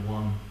in on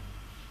one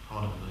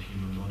part of the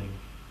human body.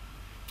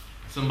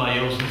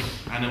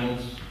 Symbiosis,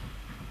 animals,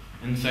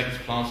 insects,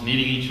 plants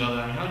needing each other.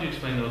 I mean, how do you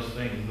explain those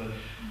things?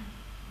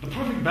 The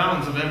perfect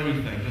balance of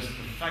everything, just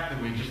the fact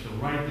that we're just the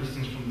right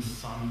distance from the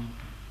sun,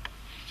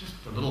 just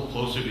a little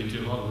closer, be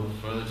too hot, a little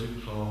further,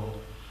 too cold.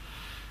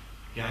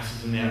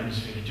 Gases in the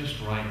atmosphere, just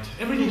right.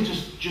 Everything's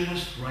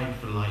just right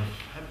for life.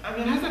 I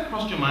mean, has that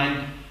crossed your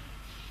mind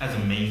as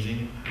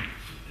amazing?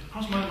 It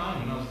crossed my mind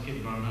when I was a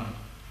kid growing up.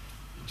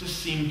 It just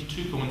seemed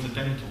too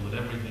coincidental that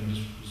everything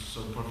just was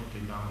so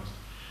perfectly balanced.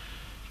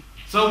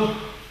 So,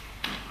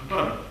 I've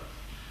got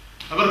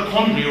a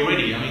quandary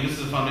already. I mean, this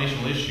is a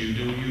foundational issue.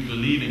 Do you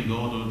believe in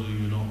God or do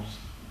you not?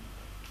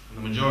 And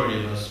the majority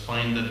of us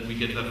find that we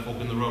get that fork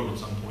in the road at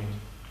some point.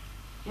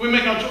 We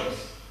make our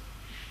choice.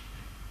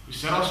 We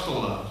set our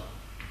stall out.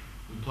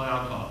 We play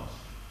our cards.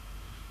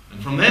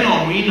 And from then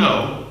on, we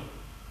know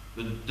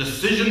the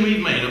decision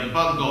we've made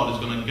about God is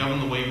going to govern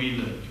the way we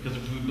live. Because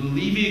if we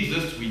believe He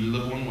exists, we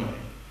live one way.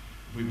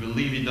 If we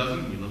believe He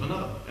doesn't, we live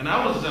another. And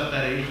I was at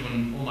that age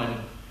when all my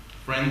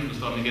friends were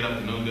starting to get up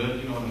to no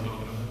good. You know what I'm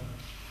talking about?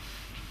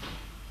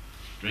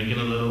 Drinking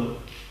a little,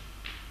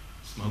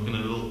 smoking a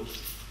little,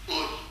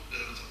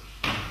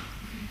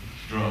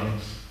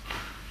 drugs,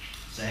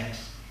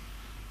 sex,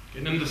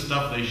 getting into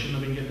stuff they shouldn't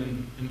have been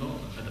getting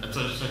involved in at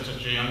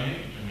such a young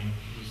age. I mean,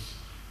 it was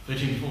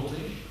 13,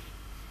 14.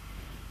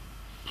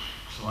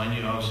 So I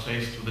knew I was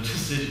faced with a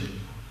decision.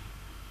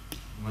 Do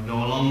I go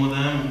along with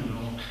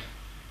them?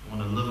 I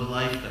want to live a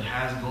life that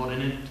has God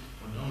in it,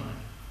 or don't I?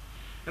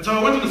 And so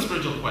I went on a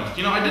spiritual quest.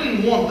 You know, I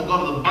didn't want the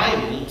God of the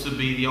Bible to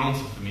be the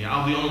answer for me.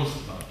 I'll be honest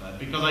about that.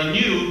 Because I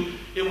knew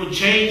it would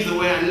change the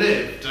way I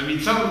lived. I mean,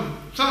 some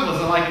of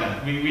us are like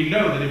that. We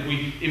know that if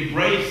we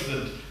embrace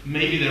that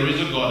maybe there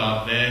is a God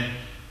out there,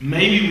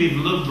 maybe we've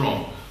lived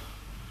wrong.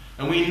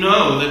 And we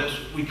know that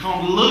we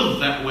can't live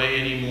that way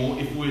anymore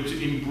if we're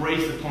to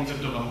embrace the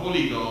concept of a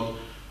holy God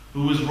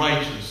who is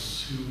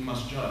righteous, who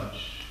must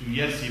judge. Who,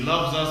 yes, He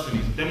loves us and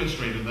He's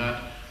demonstrated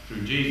that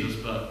through Jesus,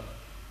 but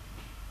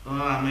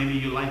maybe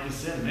you like to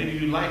sin. Maybe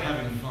you like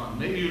having fun.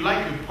 Maybe you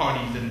like your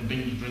parties and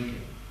binge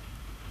drinking.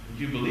 If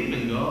you believe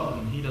in God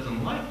and He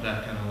doesn't like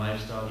that kind of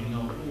lifestyle, you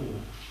know,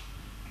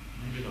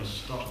 maybe I'll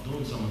stop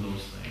doing some of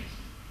those things.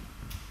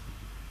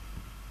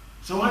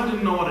 So I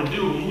didn't know what to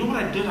do. You know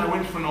what I did? I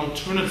went for an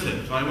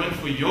alternative. I went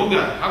for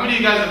yoga. How many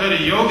of you guys have heard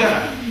of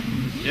yoga?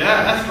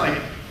 Yeah, that's like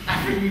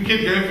African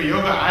kid going for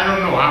yoga. I don't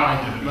know how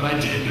I did it, but I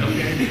did,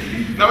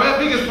 okay? Now, my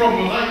biggest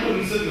problem was I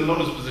couldn't sit in the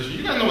lotus position.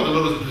 You guys know what the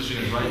lotus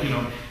position is, right? You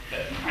know,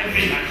 I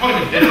mean, I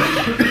can't even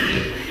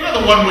demonstrate. You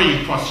know the one where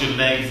you cross your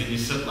legs and you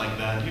sit like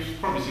that? You've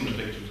probably seen the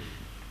pictures.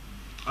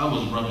 I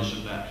was rubbish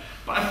at that.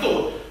 But I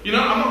thought, you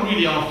know, I'm not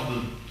really after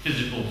the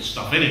physical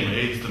stuff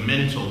anyway. It's the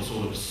mental,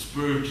 sort of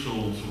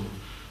spiritual, sort of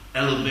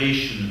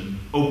elevation and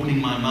opening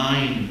my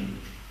mind.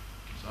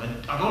 So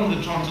I got on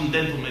the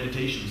transcendental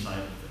meditation side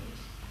of things.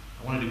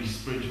 I wanted to be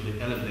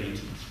spiritually elevated.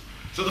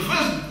 So the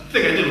first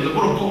thing I did was I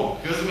bought a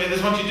book. Because I mean,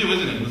 that's what you do,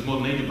 isn't it? It's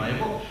motivated by a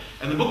book.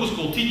 And the book was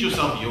called Teach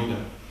Yourself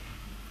Yoga.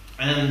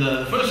 And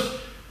the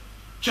first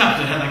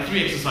chapter had like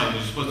 3 exercises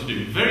you're supposed to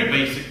do. Very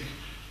basic,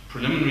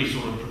 preliminary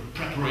sort of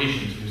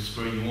preparation to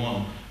spur you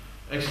on.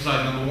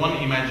 Exercise number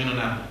 1, imagine an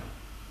apple.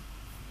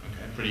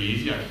 Okay, pretty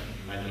easy. I can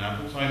imagine an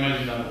apple. So I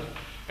imagined an apple.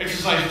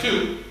 Exercise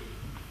 2.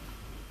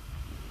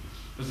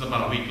 This is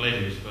about a week later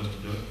you're supposed to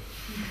do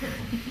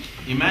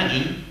it.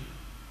 Imagine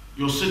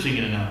you're sitting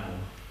in an apple.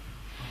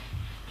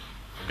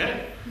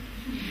 Okay?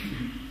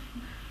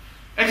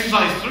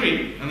 Exercise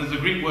 3, and there's a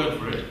Greek word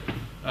for it,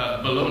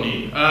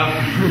 baloney.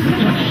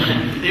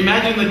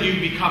 Imagine that you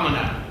become an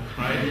apple,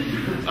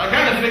 right? So I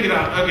kind of figured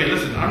out, okay,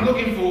 listen, I'm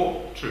looking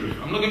for truth.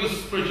 I'm looking for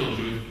spiritual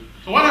truth.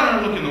 So why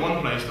don't I look in the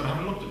one place that I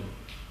haven't looked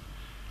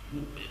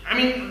in? I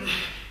mean,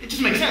 it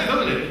just makes sense,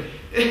 doesn't it?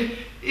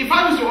 If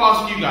I was to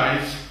ask you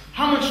guys,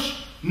 how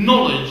much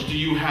knowledge do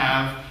you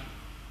have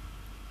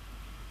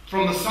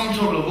from the sum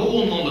total of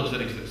all knowledge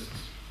that exists?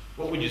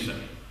 What would you say?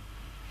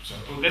 So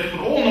let's put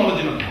all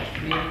knowledge in a pot.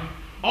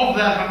 Of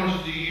that, how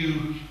much do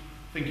you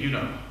think you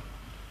know?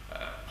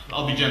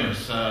 I'll be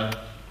generous. 2%. Right?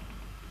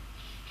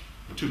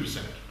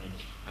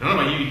 I don't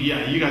know about you.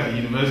 Yeah, you guys are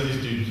university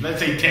students. Let's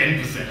say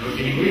 10%.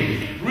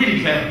 Okay,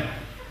 really clever.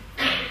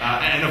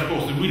 And of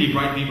course, the really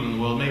bright people in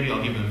the world, maybe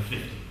I'll give them 50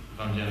 if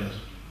I'm generous.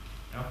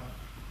 Yeah?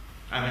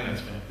 I think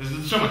that's fair.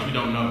 There's so much we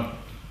don't know.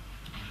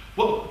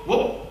 What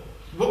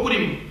would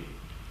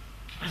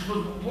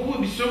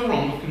be so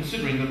wrong with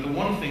considering that the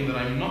one thing that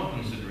I'm not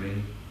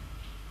considering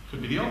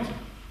could be the answer?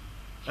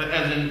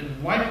 As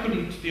in, why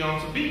couldn't the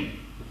answer be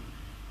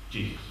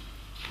Jesus,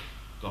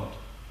 God?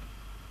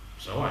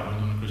 So I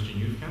went on a Christian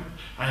youth camp.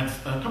 I had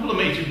a couple of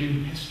mates who'd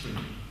been pestering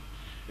me.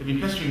 They've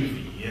been pestering me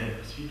for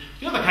years.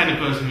 You're the kind of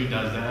person who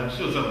does that. I'm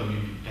sure some of you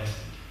have been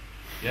pestered.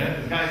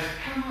 Yeah? The guys,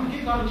 come on,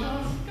 give God a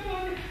chance. Come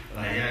on.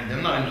 And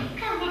I'm not interested.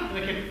 Come on.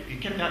 They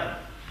kept at it.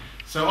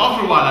 So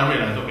after a while I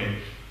realized, okay,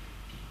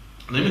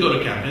 let me go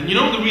to camp. And you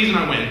know the reason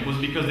I went was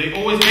because they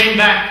always came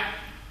back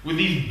with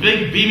these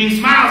big beaming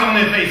smiles on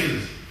their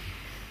faces.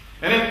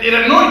 And it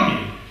annoyed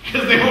me,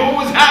 because they were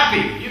always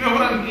happy. You know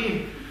what I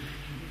mean?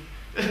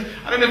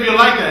 I don't know if you're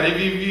like that.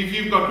 If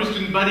you've got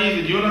Christian buddies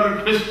and you're not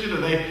a Christian,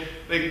 and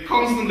they're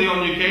constantly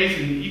on your case,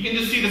 and you can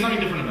just see there's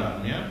something different about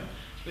them, yeah?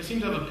 They seem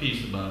to have a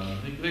peace about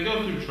them. They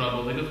go through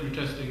trouble, they go through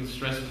testing,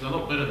 stresses a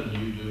lot better than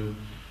you do.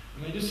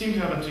 And they just seem to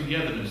have a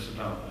togetherness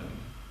about them.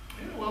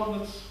 Yeah, well,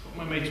 that's what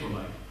my mates were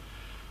like.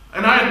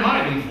 And I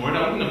admired them for it.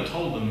 I wouldn't have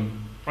told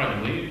them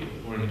privately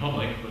or in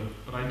public,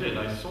 but I did.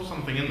 I saw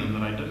something in them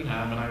that I didn't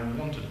have, and I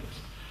wanted it.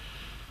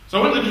 So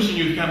I went to the Christian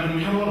youth camp, and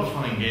we had a lot of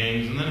fun and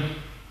games. And then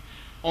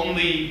on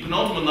the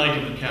penultimate night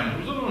of the camp,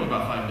 it was only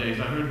about 5 days,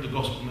 I heard the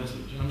gospel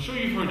message. And I'm sure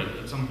you've heard it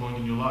at some point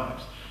in your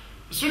lives.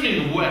 Certainly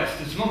in the West,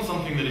 it's not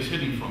something that is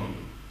hidden from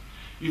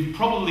you. You've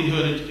probably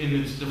heard it in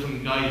its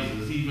different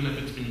guises, even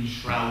if it's been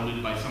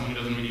shrouded by someone who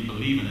doesn't really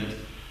believe in it.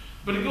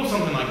 But it goes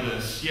something like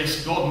this.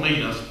 Yes, God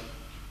made us,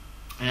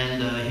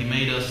 and He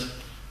made us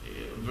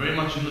very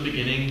much in the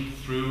beginning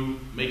through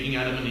making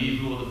Adam and Eve,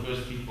 who were the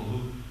first people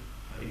who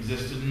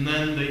existed, and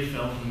then they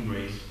fell from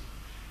grace.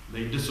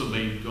 They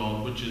disobeyed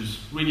God, which is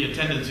really a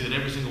tendency that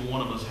every single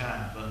one of us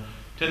have, a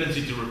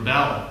tendency to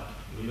rebel.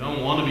 We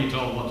don't want to be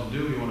told what to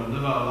do. We want to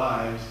live our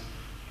lives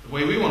the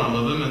way we want to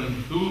live them, and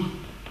who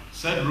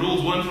said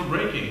rules weren't for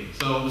breaking?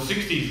 So the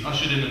 60s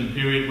ushered in a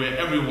period where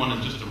everyone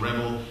is just a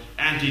rebel,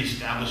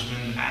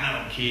 anti-establishment,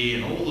 anarchy,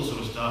 and all this sort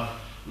of stuff,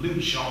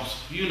 loot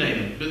shops, you name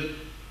it. But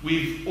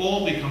we've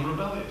all become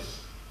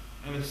rebellious,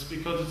 and it's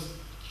because it's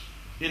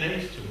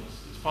innate to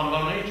us. It's part of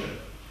our nature.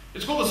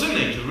 It's called the sin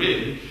nature,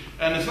 really,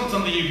 and it's not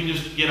something you can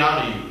just get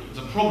out of you. It's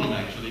a problem,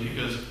 actually,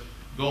 because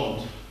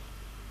God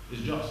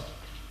is just,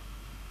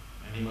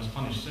 and He must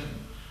punish sin.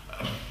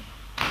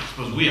 I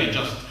suppose we are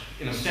just,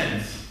 in a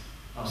sense,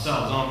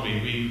 ourselves, aren't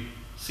we? We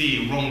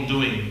see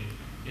wrongdoing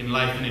in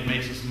life, and it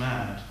makes us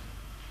mad.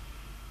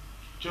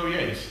 Jo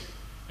Yates,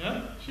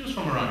 yeah? She was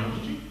from around here,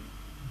 wasn't she?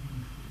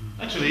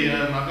 Actually,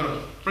 I've got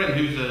a friend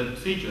who's a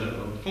teacher,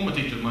 or a former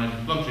teacher of mine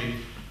from Plumtree,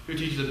 who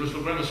teaches at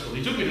Bristol Grammar School.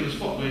 He took me to the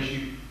spot where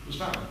she was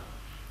found,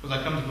 because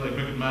I come to play a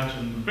cricket match,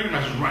 and the cricket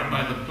match was right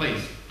by the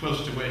place,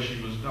 close to where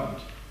she was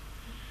dumped.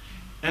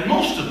 And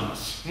most of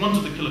us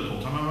wanted to kill a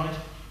court, am I right?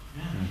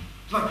 Yeah.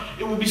 It's like,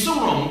 it would be so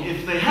wrong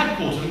if they had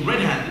caught him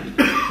red-handed,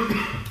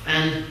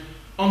 and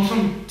on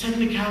some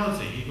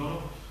technicality he got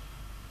off.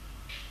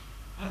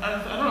 I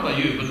don't know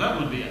about you, but that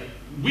would be,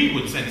 we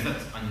would sense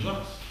that's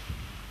unjust.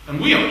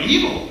 And we are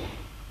evil.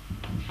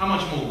 How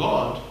much more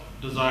God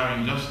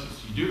desiring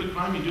justice? You do the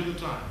crime, you do the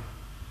time.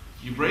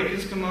 You break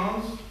His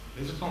commands,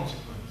 there's a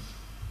consequence.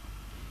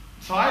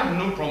 So I have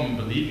no problem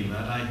believing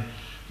that. I've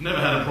never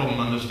had a problem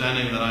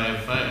understanding that I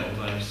have failed.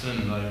 I've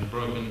sinned, I've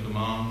broken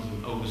commands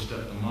and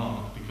overstepped the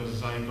mark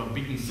because I got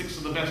beaten 6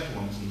 of the best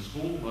ones in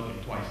school.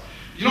 Okay, twice.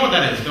 You know what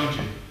that is, don't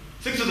you?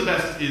 6 of the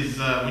best is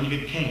when you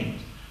get caned.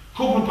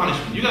 Corporal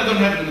punishment. You guys don't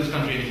have it in this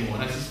country anymore,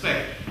 and I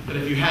suspect that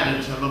if you had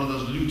it, a lot of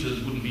those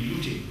looters wouldn't be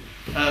looting.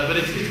 But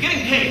it's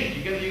getting caned.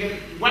 You get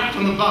whacked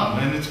on the bum,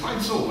 and it's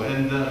quite sore.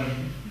 And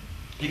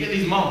you get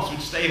these marks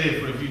which stay there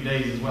for a few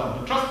days as well.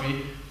 But trust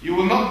me, you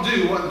will not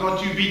do what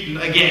got you beaten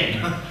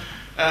again.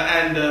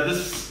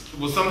 This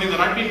was something that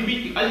I'd been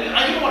beaten. I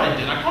don't know what I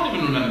did. I can't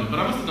even remember, but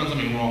I must have done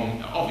something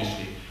wrong,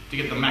 obviously, to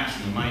get the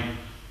maximum. I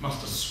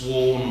must have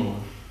sworn or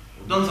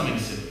done something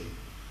silly.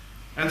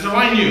 And so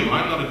I knew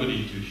I'm not a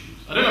goody two-shoes.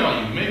 I don't know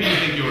about you. Maybe you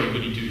think you're a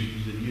goody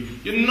two-shoes,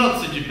 and you're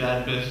not such a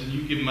bad person.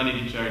 You give money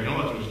to charity and all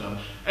that sort of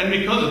stuff. And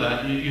because of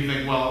that, you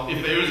think, well,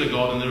 if there is a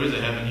God and there is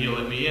a heaven, He'll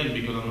let me in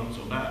because I'm not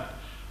so bad.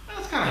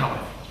 That's kind of how I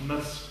felt. And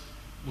that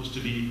was to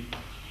be,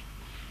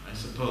 I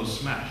suppose,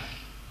 smashed.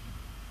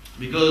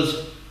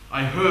 Because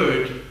I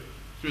heard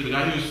through the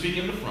guy who was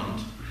speaking at the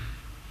front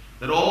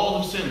that all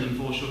have sinned and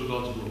fall short of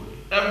God's glory.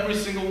 Every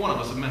single one of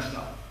us have messed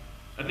up.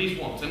 At least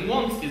once. And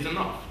once is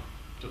enough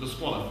to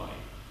disqualify.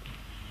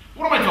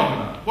 What am I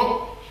talking about?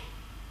 Well,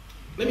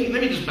 let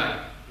me just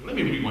back. Let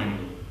me rewind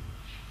a little.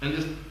 And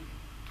just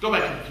Go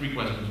back to the three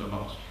questions I've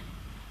asked.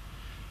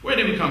 Where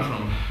did we come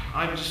from?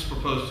 I just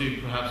proposed to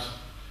you, perhaps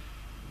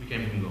we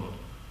came from God.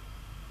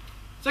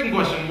 Second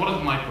question, what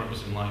is my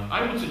purpose in life?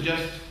 I would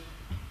suggest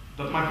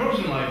that my purpose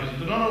in life is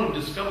to not only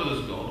discover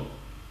this God,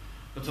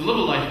 but to live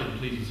a life that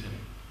pleases Him.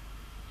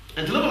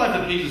 And to live a life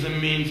that pleases Him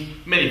means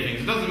many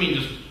things. It doesn't mean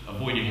just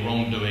avoiding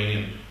wrongdoing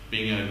and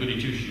being a goody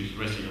two-shoes the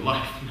rest of your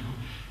life. No.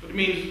 But it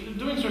means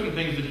doing certain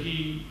things that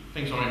He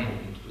thinks are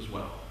important as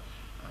well.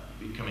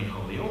 Becoming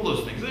holy, all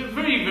those things. They're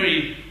very,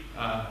 very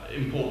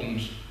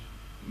important,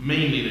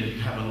 mainly that you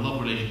have a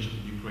love relationship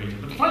with your Creator.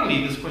 But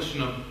finally, this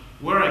question of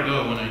where I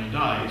go when I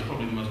die is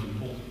probably the most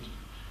important.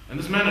 And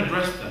this man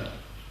addressed that.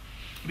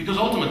 Because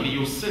ultimately,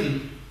 your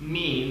sin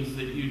means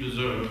that you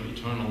deserve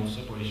eternal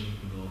separation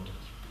from God,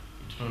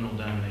 eternal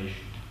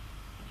damnation.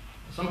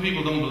 Some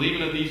people don't believe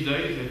in it these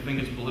days. They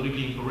think it's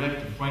politically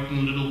incorrect to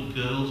frighten little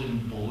girls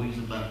and boys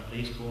about a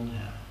place called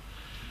hell.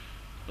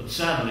 But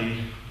sadly,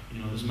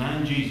 this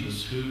man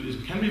Jesus,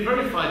 can be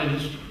verified in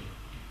history.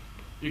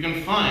 You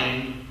can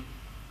find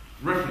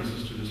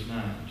references to this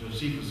man.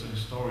 Josephus, a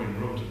historian,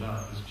 wrote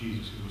about this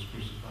Jesus who was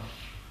crucified.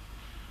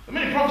 There are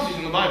many prophecies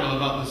in the Bible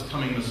about this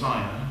coming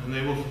Messiah, and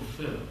they were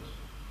fulfilled.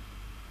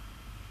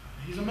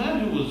 He's a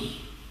man who was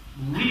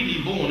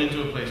really born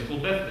into a place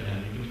called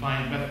Bethlehem. You can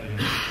find Bethlehem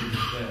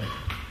there.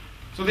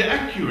 So the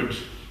accurate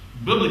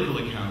biblical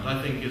account,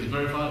 I think, is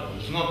verifiable.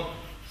 It's not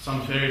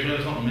some fairy tale,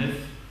 it's not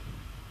myth.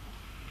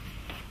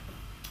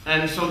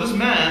 And so this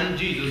man,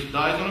 Jesus,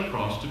 dies on a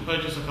cross to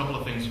purchase a couple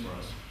of things for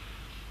us.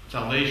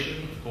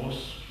 Salvation, of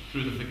course,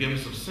 through the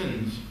forgiveness of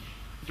sins,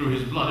 through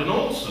His blood, and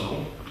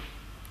also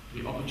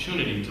the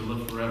opportunity to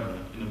live forever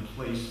in a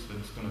place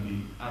that's going to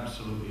be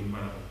absolutely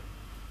incredible.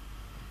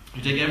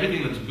 You take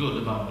everything that's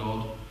good about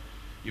God,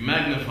 you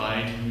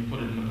magnify it, and you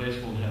put it in a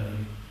place called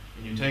heaven,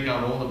 and you take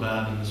out all the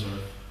bad in this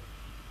earth.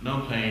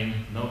 No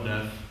pain, no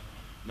death,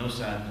 no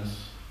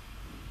sadness,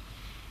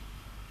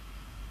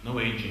 no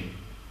aging,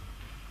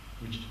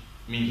 which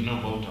means no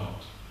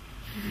Botox,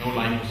 no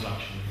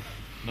liposuction,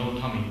 no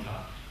tummy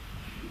tuck.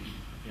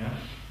 Yeah?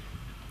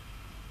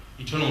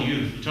 Eternal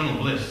youth,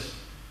 eternal bliss.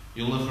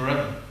 You'll live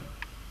forever.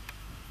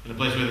 In a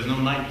place where there's no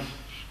night,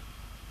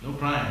 no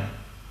crying.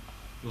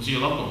 You'll see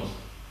your loved ones,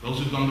 those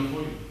who've gone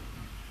before you.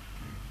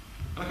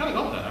 And I kind of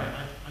got that.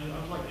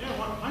 I was like, yeah,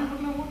 why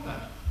wouldn't I want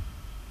that?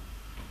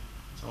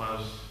 So I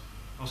was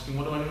asking,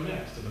 what do I do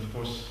next? And of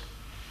course,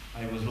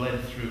 I was led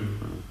through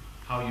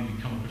how you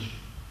become a Christian.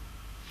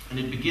 And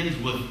it begins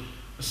with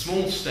a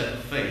small step of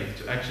faith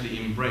to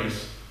actually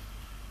embrace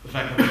the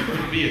fact that there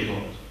could be a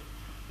God,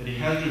 that He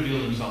has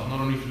revealed Himself not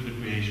only through the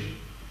creation,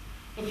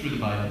 but through the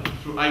Bible,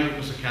 through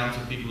eyewitness accounts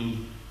of people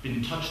who've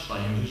been touched by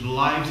Him, whose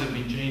lives have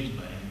been changed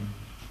by Him,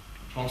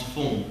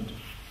 transformed.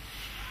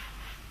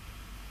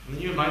 And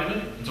then you invite Him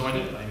in. And so I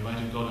did. I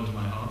invited God into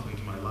my heart,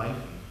 into my life.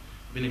 And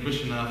I've been a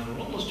Christian now for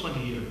almost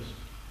 20 years.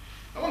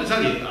 I want to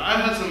tell you,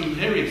 I've had some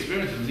hairy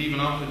experiences even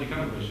after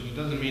becoming a Christian. It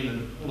doesn't mean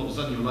that all of a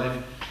sudden your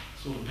life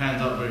sort of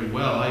pans out very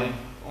well. I've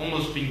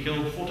almost been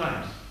killed 4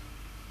 times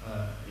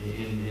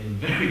in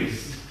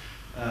various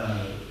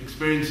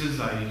experiences.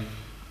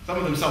 Some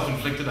of them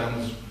self-inflicted. I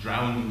almost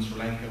drowned in Sri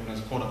Lanka when I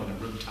was caught up in a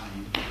rip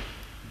tide.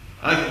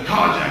 I got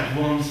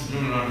carjacked once,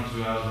 and after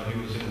 2 hours I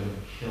think it was going to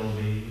kill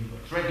me.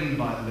 Threatened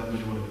by the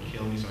government who wanted to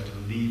kill me, so I had to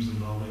leave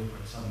Zimbabwe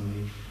quite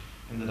suddenly.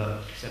 Ended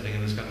up settling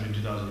in this country in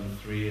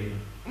 2003,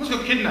 and almost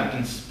got kidnapped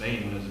in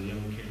Spain when I was a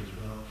young kid as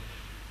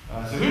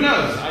well. So who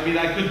knows? I mean,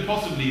 I could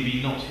possibly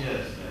be not here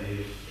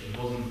today if it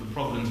wasn't for the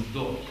providence of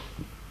God.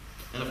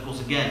 And of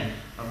course, again,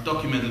 I've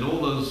documented all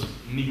those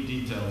neat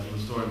details in the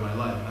story of my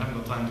life, and I haven't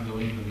got time to go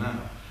into them now.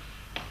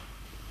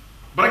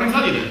 But I can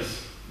tell you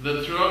this,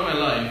 that throughout my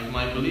life,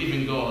 my belief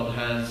in God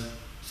has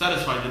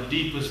satisfied the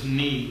deepest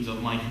needs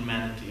of my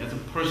humanity as a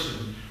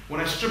person. When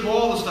I strip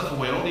all the stuff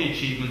away, all the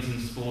achievements in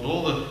sport,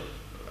 all the,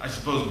 I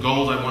suppose,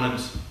 goals I wanted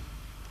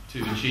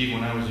to achieve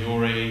when I was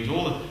your age,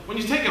 when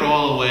you take it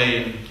all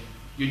away and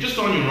you're just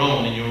on your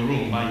own in your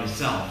room by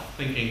yourself,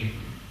 thinking,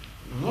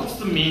 what's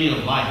the meaning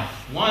of life?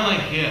 Why am I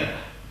here?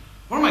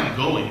 Where am I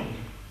going?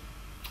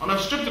 And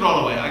I've stripped it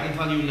all away. I can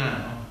tell you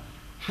now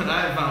that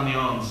I have found the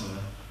answer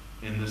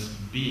in this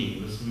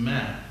being, this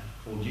man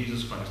called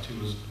Jesus Christ,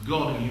 who was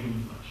God in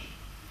human flesh.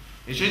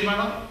 It changed my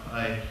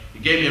life.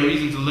 It gave me a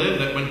reason to live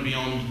that went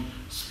beyond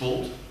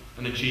sport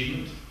and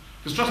achievement.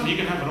 Because trust me, you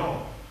can have it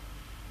all.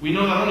 We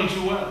know that only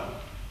too well.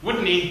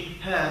 Whitney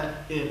had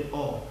it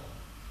all.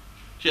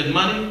 She had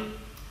money,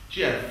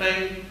 she had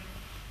fame,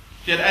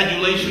 she had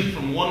adulation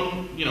from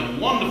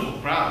wonderful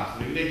crowds.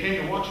 They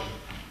came to watch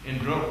her in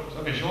droves.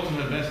 Okay, she wasn't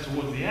her best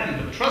towards the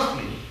end, but trust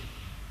me,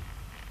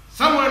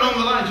 somewhere along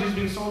the line she's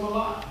been sold a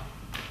lie.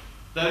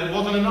 That it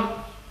wasn't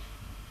enough.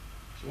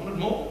 She wanted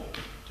more.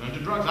 Turned to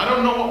drugs. I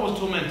don't know what was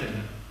tormenting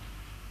her,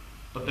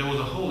 but there was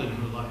a hole in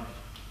her life.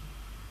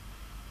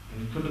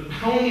 And it could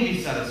only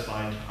be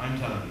satisfied, I'm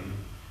telling you,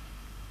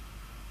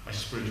 by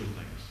spiritual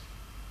things.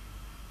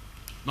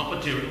 Not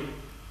material,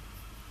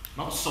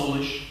 not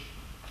soulish,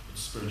 but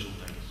spiritual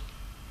things.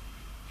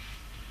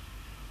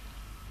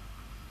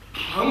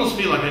 I almost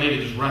feel like I need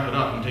to just wrap it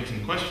up and take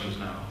some questions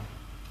now.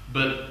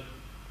 But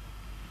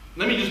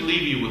let me just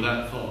leave you with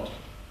that thought.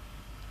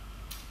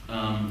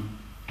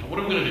 What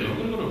are we going to do? Are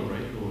we going to go to a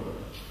break or?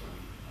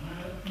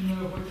 No,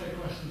 we'll take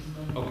questions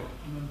and then. Okay.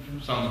 And then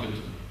finish. Sounds good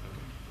to me.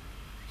 Okay.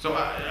 So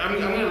I'm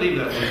going to leave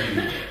that with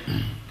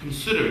you.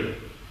 Consider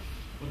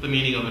what the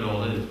meaning of it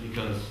all is,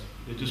 because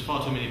there's just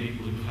far too many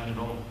people who've had it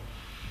all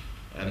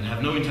and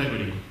have no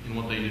integrity in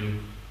what they do.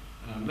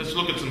 Let's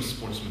look at some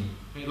sportsmen.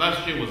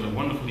 Last year was a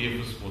wonderful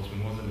year for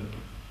sportsmen, wasn't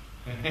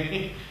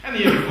it? And the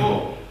year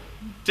before,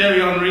 Terry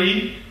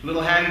Henry,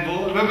 little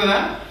handball, remember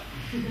that?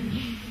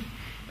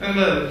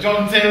 Remember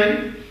John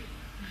Terry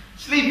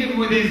sleeping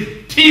with his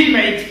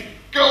teammate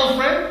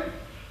girlfriend?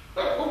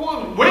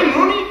 Wayne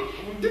Rooney?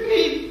 Didn't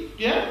he?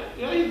 Yeah,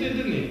 he did,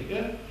 didn't he?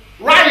 Yeah.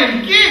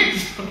 Ryan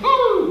Giggs!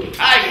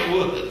 Tiger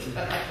Woods!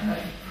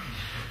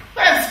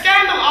 That's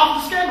scandal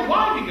after scandal.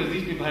 Why? Because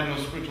these people had no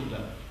spiritual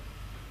depth.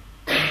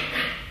 They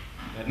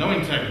had no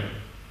integrity.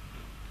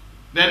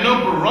 They had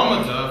no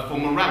barometer for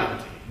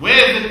morality.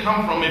 Where does it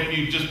come from if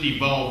you just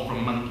evolved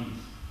from monkeys?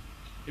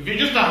 If you're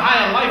just a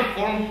higher life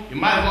form, you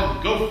might as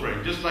well go for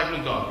it, just like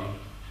Mugabe,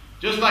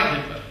 just like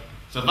Hitler.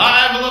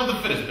 Survival of the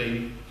fittest,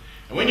 baby.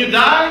 And when you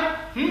die,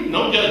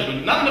 no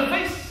judgment, not in the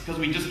face, because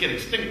we just get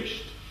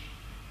extinguished.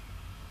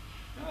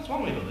 Now, that's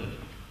one way to live.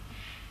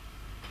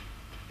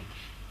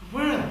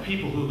 Where are the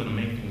people who are going to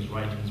make things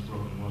right in this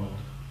broken world?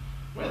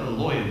 Where are the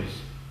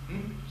lawyers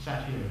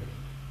sat here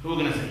who are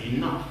going to say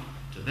enough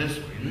to this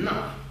or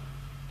enough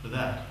to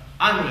that?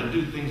 I'm going to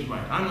do things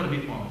right. I'm going to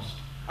be honest.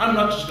 I'm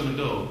not just going to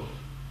go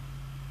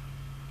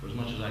for as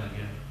much as I can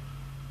get.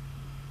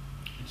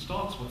 It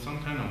starts with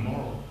some kind of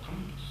moral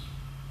compass.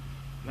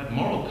 And that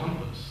moral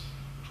compass,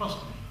 trust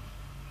me,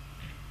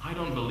 I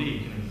don't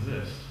believe can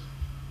exist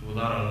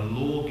without a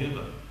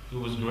lawgiver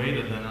who is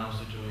greater than our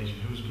situation,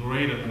 who is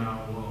greater than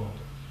our world,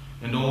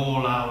 and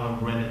all our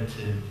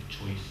relative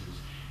choices.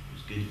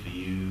 Who's good for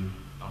you,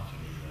 not for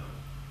me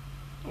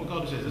though. Well,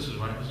 God says this is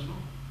right, this is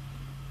wrong.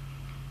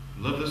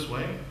 Live this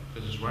way,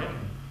 because it's right,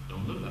 and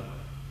don't live that way.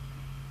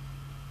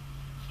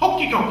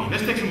 Hokey cokey,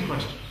 let's take some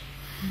questions.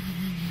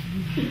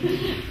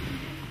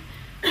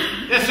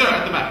 Yes, sir,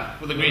 at the back,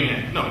 with the green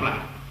hair. No,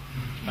 black.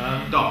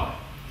 Dog.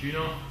 Do you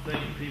not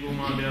think people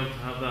might be able to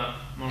have that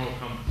moral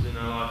compass in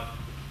their life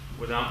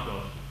without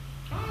God?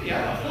 Oh,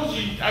 yeah, of course.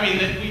 We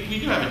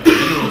do have a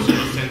general sort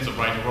of sense of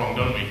right or wrong,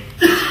 don't we?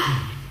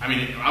 I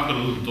mean, I've got a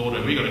little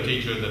daughter. We've got to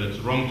teach her that it's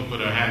wrong to put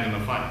her hand in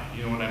the fire.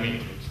 You know what I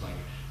mean? It's like,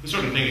 there's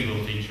certain things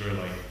we'll teach her,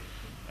 like,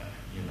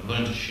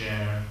 learn to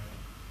share.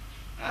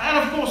 And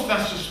of course,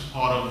 that's just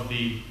part of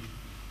the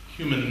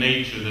human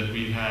nature that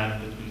we've had,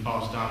 that's been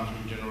passed down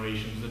through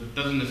generations, that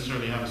doesn't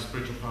necessarily have a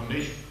spiritual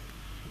foundation.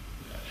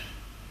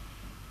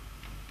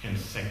 Can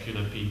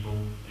secular people,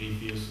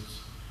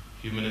 atheists,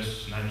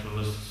 humanists,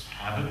 naturalists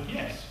have it?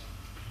 Yes.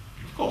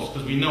 Of course,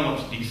 because we know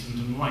what's decent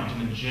and right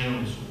in a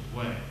general sort of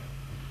way.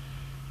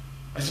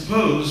 I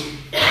suppose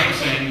I'm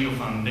saying your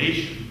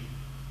foundation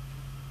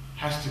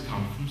has to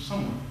come from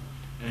somewhere.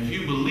 And if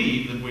you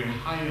believe that we're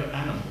higher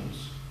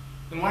animals,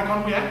 then why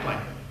can't we act like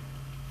them?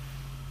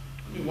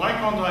 I mean, why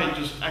can't I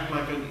just act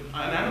like an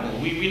animal?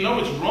 We know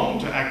it's wrong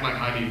to act like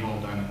highly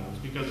evolved animals,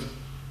 because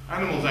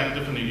animals act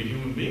differently to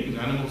human beings.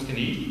 Animals can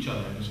eat each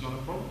other, and it's not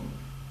a problem.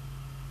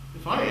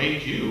 If I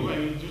ate you,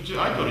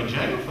 I'd go to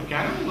jail for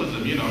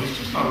cannibalism. It's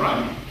just not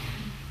right.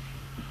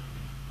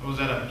 I was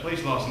at a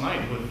place last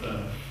night with,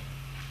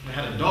 they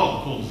had a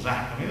dog called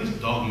Zach. I mean, this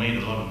dog made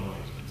a lot of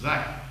noise, but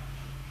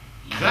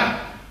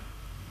Zach,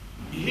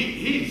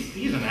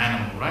 he's an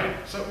animal, right?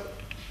 So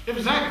if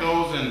Zach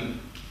goes and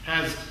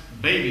has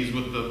babies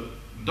with the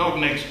dog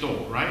next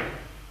door, right?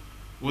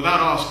 Without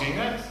asking,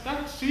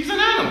 he's an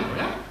animal,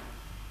 yeah?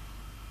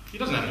 He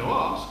doesn't have to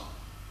ask.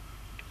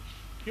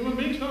 Human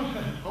beings, no,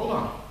 hold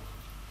on.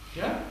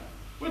 Yeah?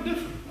 We're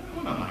different.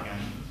 We're not like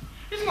animals.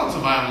 It's not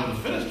survival of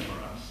the fittest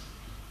for us.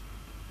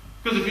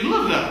 Because if you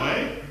live that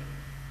way,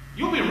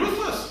 you'll be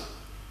ruthless.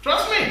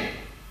 Trust me.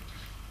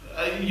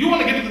 You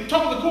want to get to the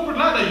top of the corporate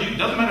ladder, it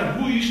doesn't matter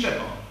who you step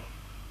on.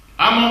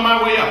 I'm on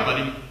my way up,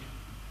 buddy.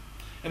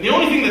 And the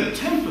only thing that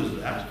tempers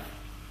that,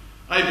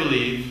 I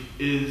believe,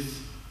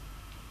 is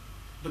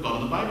the God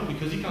of the Bible,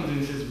 because he comes in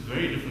and says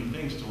very different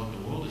things to what the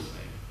world is saying.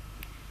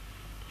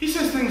 He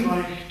says things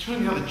like,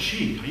 turn the other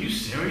cheek. Are you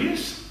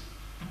serious?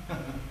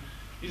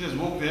 He says,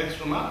 walk the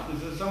extra mile. He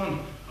says, someone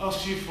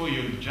asks you for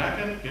your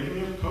jacket, give them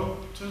your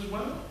coat as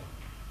well.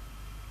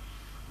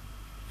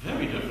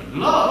 Very different.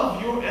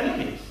 Love your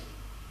enemies.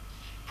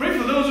 Pray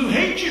for those who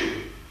hate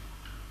you.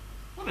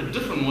 What a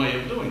different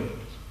way of doing things.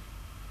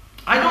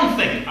 I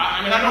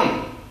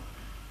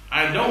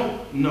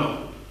don't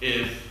know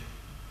if,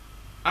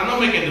 I'm not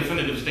making a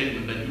definitive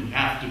statement that you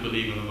have to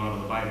believe in the God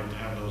of the Bible to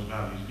have those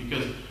values,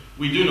 because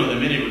we do know that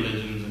many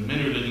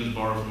religions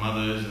borrow from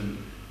others,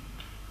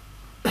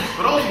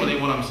 but ultimately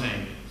what I'm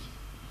saying is,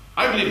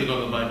 I believe the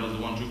God of the Bible is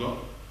the one true God.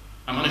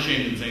 I'm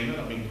unashamed in saying that.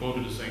 I've been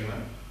quoted as saying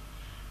that.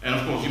 And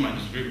of course you might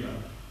disagree with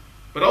that.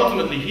 But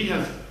ultimately he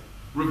has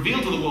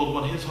revealed to the world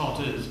what his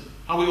heart is,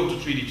 how we ought to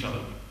treat each other.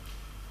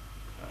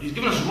 He's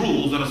given us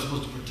rules that are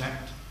supposed to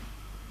protect.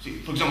 See,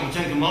 for example, the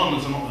Ten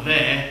Commandments are not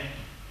there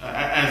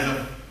as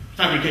a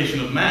fabrication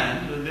of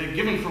man. They're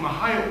given from a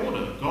higher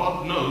order.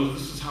 God knows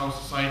this is how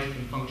society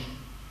can function.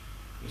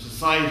 The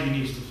society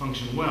needs to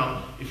function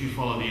well if you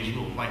follow these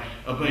rules, like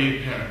obey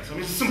your parents. I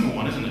mean, it's a simple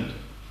one, isn't it?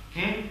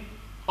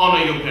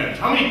 Honor your parents.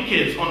 How many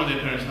kids honor their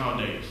parents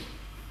nowadays?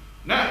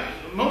 Now,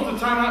 most of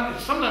the time,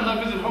 sometimes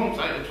I visit homes.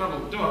 I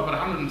travel, do about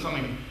 100 and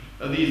something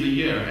of these a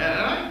year,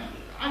 and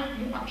I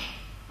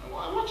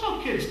watch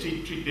how kids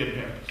treat their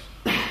parents.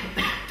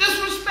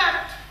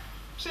 Disrespect.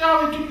 See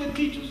how they treat their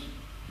teachers.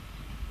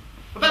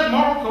 But that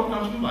moral code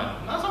comes from the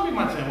Bible. Now, some people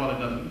might say, well, it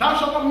doesn't. Thou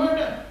shalt not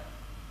murder.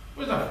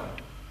 Where's that from?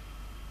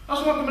 Thou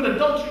shalt not commit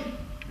adultery.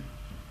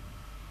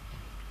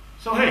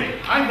 So, hey,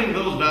 I think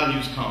those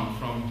values come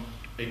from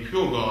a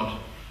pure God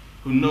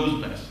who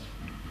knows best,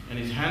 and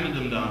He's handed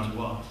them down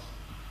to us.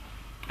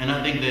 And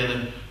I think they're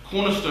the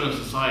cornerstone of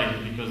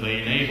society because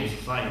they enable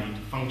society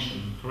to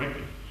function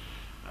correctly.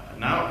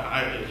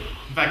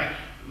 In fact,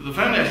 the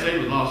family I stayed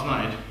with last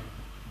night,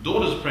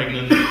 daughter's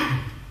pregnant,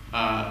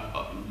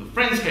 the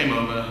friends came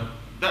over,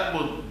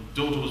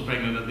 daughter was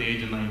pregnant at the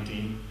age of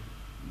 19,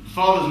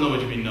 father's nowhere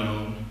to be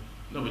known,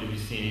 nobody to be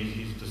seen,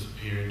 he's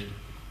disappeared.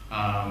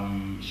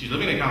 She's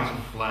living in a council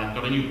flat,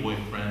 got a new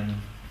boyfriend,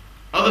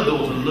 other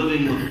daughter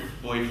living with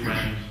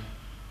boyfriend,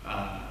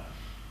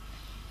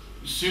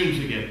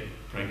 soon to get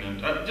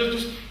pregnant,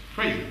 just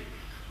crazy.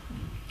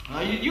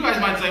 You guys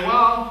might say,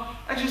 well,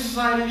 actually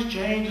society's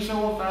changed, it's so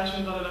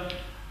old-fashioned, da da da.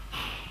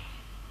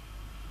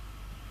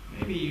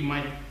 Maybe you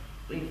might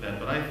think that,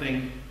 but I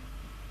think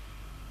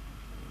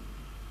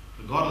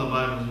the God of the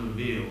Bible has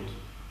revealed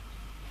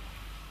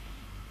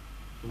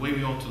the way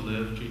we ought to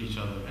live, treat each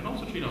other, and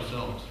also treat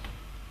ourselves.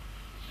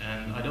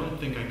 And I don't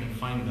think I can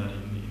find that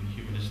in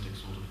humanistic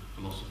sort of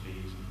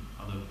philosophies and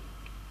other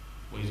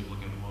ways of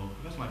looking at the world.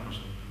 But that's my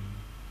personal opinion.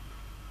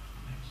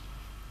 Next.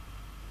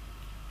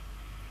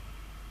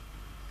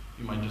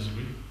 You might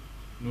disagree,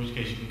 in which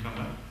case you can come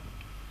back.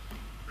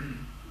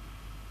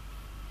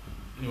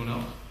 Anyone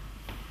else?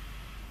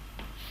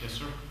 Yes,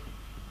 sir?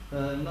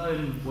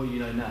 Knowing what you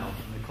know now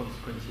and the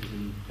consequences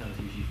and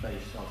penalties you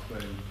faced after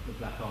wearing the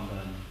black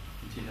armband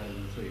in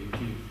 2003, would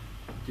you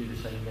do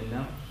the same again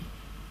now?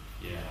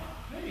 Yeah.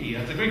 Hey,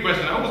 that's a great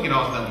question. I always get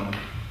asked that one.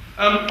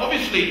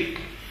 Obviously,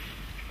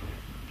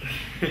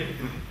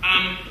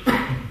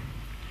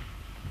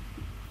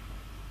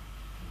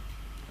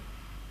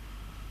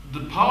 the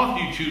path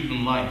you choose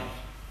in life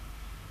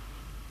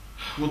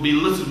will be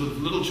littered with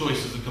little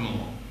choices that come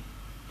along.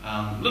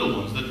 Little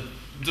ones that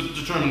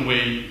determine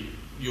where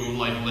your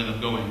life will end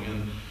up going.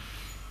 And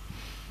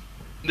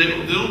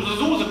there's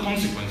always a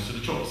consequence to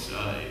the choice,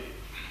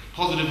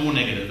 positive or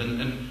negative.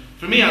 And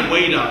for me, I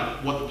weighed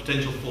up what the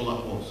potential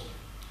fallout was.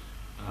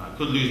 I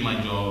could lose my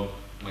job,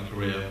 my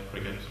career,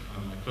 cricket.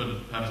 I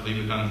could have to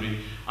leave the country.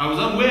 I was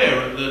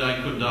aware that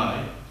I could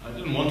die. I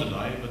didn't want to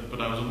die,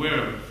 but I was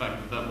aware of the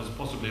fact that was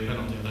possibly a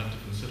penalty I'd have to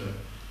consider.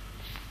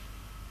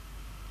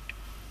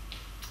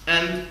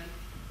 And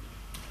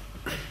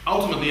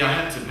ultimately, I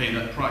had to pay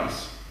that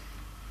price.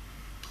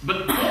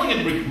 But calling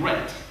it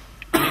regret,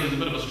 I think is a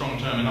bit of a strong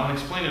term, and I'll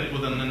explain it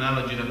with an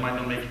analogy that might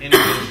not make any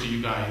sense to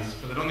you guys,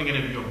 because I don't think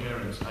any of you are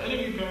parents. Are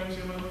any of you parents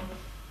here, by the way?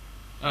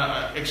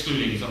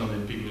 Excluding some of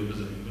the people who are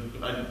visiting,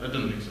 but I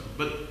didn't think so.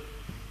 But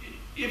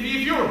if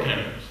you're a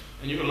parent,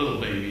 and you're a little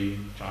baby,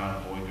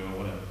 child, boy, girl,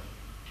 whatever,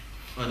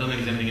 well, I don't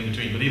think there's anything in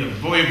between, but either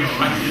boy or girl,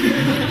 right?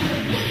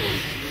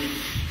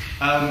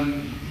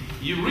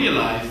 You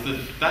realize that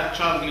that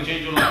child's going to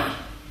change your life.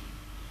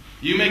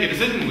 You make a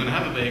decision, we're going to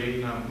have a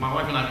baby. Now, my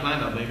wife and I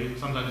planned our baby.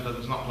 Sometimes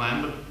it's not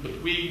planned,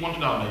 but we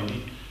wanted our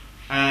baby.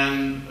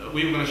 And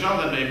we were going to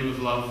shower that baby with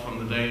love from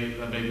the day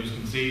that baby was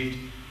conceived.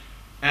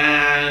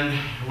 And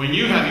when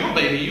you have your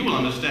baby, you will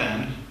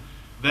understand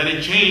that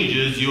it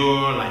changes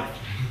your life.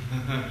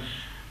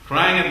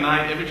 Crying at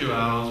night every 2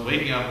 hours,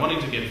 waking up,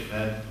 wanting to get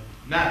fed,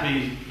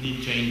 nappies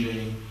need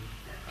changing.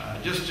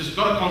 Just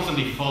got to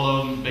constantly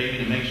follow the baby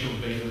to make sure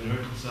the baby doesn't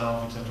hurt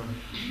itself, etc.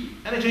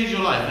 And it changes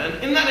your life.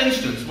 And in that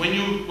instance, when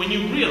you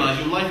realize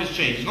your life has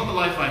changed, it's not the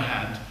life I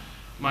had.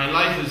 My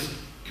life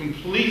is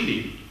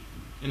completely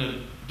in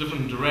a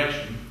different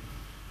direction.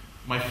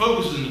 My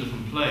focus is in a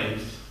different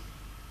place.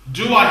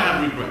 Do I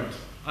have regret?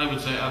 I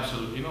would say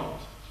absolutely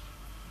not.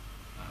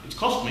 It's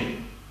cost me.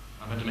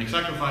 I've had to make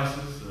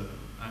sacrifices.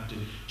 I have to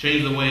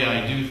change the way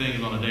I do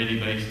things on a daily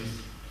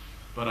basis.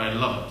 But I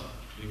love it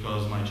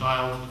because my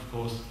child, of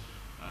course,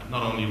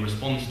 not only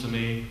responds to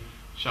me,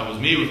 showers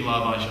me with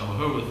love, I shower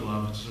her with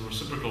love. It's a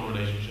reciprocal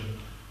relationship.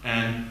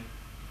 And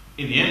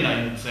in the end,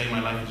 I would say my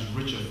life is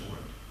richer for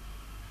it.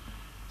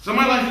 So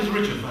my life is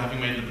richer for having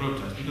made the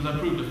protest because I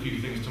proved a few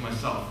things to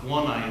myself.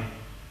 One, I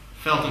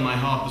felt in my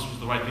heart this was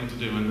the right thing to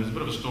do. And there's a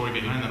bit of a story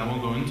behind that. I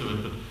won't go into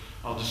it, but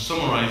I'll just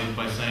summarize it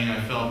by saying I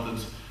felt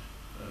that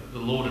the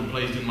Lord had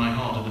placed in my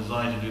heart a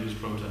desire to do this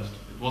protest.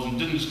 It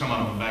didn't just come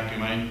out of a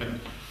vacuum. I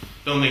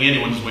don't think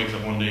anyone just wakes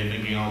up one day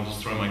thinking I'll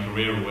just throw my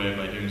career away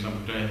by doing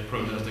some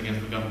protest against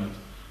the government,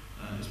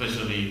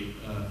 especially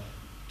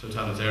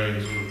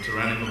totalitarian sort of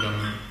tyrannical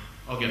government.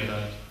 I'll get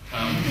that.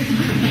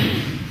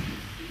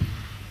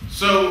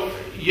 So,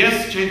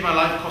 yes, changed my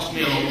life, cost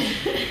me a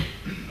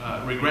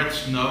lot.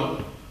 Regrets,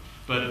 no.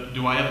 But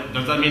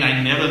does that mean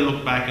I never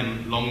look back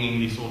and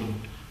longingly sort of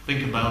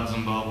think about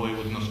Zimbabwe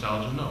with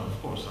nostalgia? No,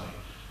 of course. I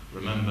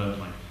remember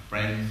my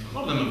friends. A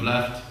lot of them have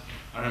left.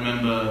 I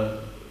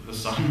remember the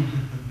sun.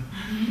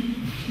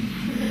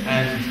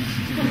 and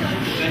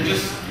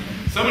just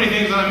so many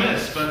things I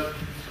miss. But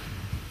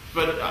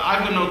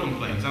I've got no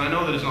complaints. And I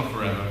know that it's not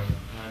forever.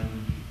 And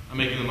I'm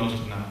making the most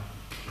of it now.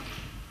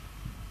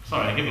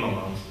 Sorry, I give long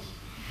answers.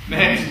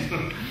 Next.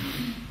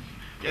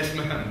 Yes,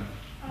 ma'am.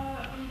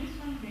 I'm just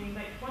wondering,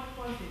 like, what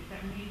was it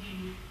that made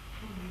you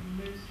probably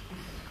most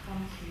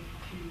responsive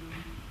to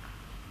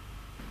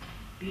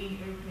being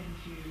open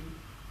to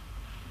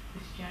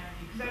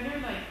Christianity? Because I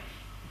know, like,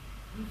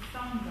 with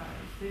some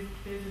guys, there's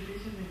a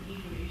bit of an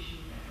ego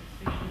issue there,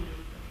 especially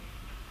with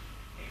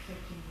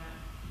accepting that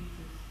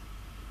Jesus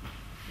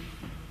is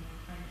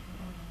kind of,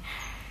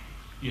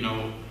 You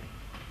know,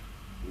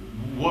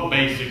 what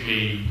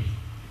basically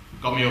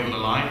got me over the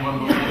line?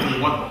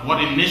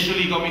 What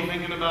initially got me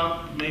thinking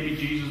about maybe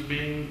Jesus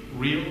being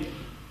real,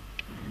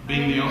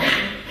 being the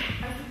answer?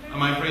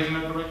 Am I phrasing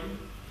that correctly?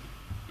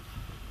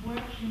 Well,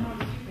 actually, no,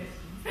 it's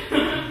two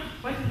questions.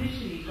 What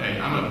initially? Hey,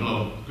 I'm a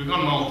blow. We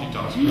can't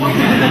multitask.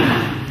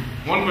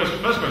 One question.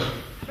 First question.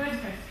 First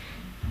question.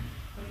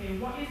 Okay,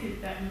 what is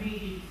it that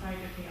made you decide,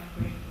 okay,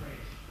 I'm going for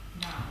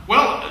it now?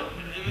 Well,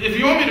 if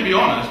you want me to be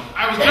honest,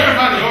 I was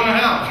terrified of going to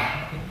hell.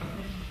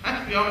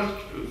 That's the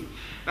honest truth.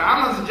 Now,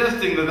 I'm not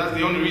suggesting that that's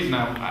the only reason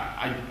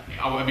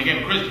I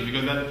became a Christian,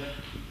 because that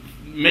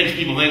makes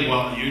people think,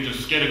 well, you're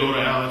just scared to go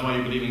to hell, that's why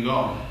you believe in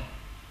God.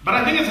 But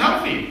I think it's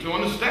healthy to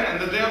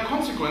understand that there are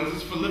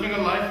consequences for living a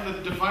life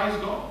that defies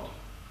God.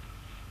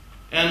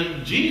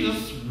 And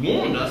Jesus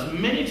warned us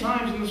many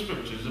times in the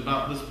scriptures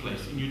about this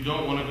place, and you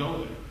don't want to go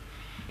there.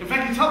 In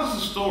fact, he tells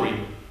us a story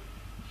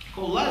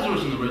called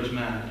Lazarus and the Rich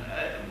Man.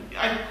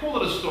 I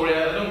call it a story,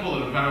 I don't call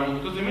it a parable,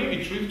 because there may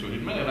be truth to it.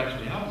 It may have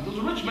actually happened. There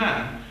was a rich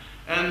man,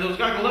 and there was a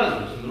guy called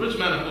Lazarus. And the rich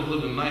man, of course,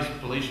 lived in a nice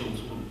palatial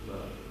sort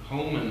of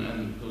home,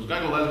 and there was a guy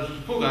called Lazarus, who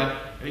was a poor guy,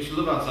 and he used to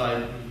live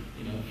outside.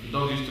 You know, the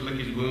dogs used to lick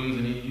his wounds,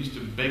 and he used to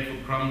beg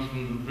for crumbs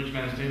from the rich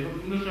man's table.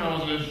 The rich man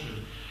wasn't interested.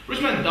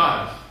 Rich man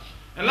dies,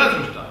 and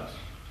Lazarus dies.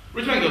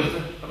 Rich man goes to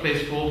a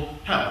place called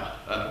hell,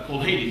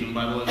 called Hades in the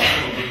Bible. It's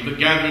called the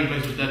gathering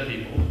place of dead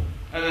people.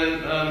 And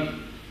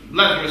then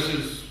Lazarus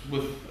is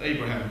with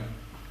Abraham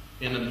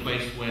in a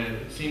place where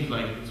it seems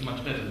like it's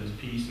much better. There's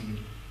peace, and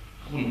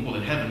I wouldn't call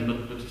it heaven,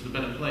 but it's a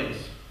better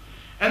place.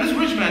 And this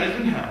rich man is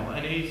in hell,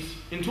 and he's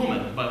in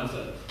torment, the Bible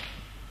says.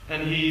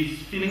 And he's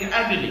feeling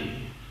agony.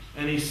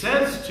 And he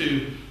says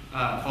to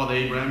Father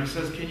Abraham, he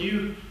says, can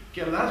you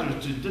get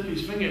Lazarus to dip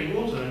his finger in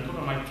water and put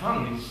on my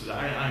tongue? He says,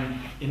 I'm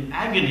in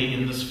agony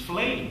in this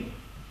flame.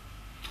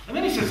 And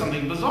then he says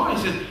something bizarre.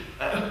 He says,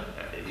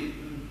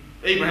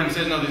 Abraham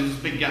says, no, there's this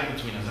big gap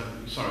between us.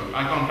 Sorry,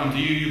 I can't come to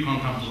you, you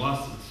can't come to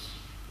us.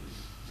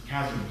 It's a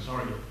chasm,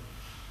 sorry.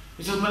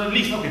 He says, well, at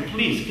least, okay,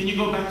 please, can you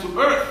go back to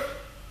earth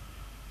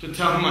to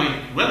tell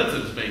my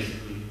relatives,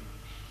 basically,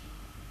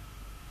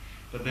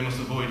 that they must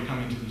avoid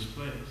coming to this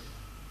place?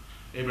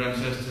 Abraham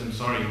says to him,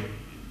 sorry,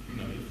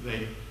 if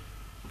they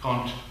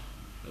can't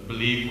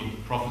believe with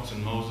the prophets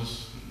and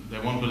Moses, they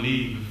won't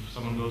believe if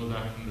someone goes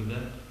back from the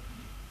dead.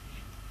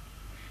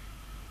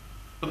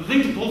 But the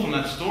thing to pull from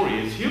that story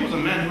is, here was a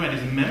man who had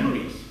his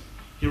memories.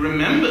 He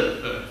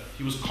remembered earth.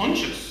 He was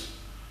conscious.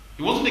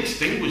 He wasn't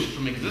extinguished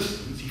from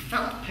existence. He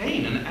felt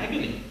pain and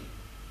agony.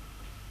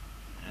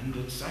 And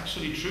it's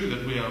actually true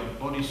that we are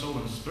body, soul,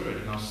 and spirit,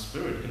 and our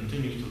spirit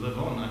continues to live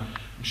on. I'm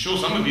sure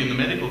some of you in the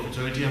medical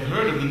fraternity have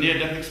heard of the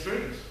near-death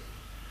experience,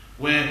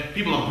 where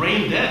people are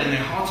brain dead and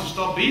their hearts have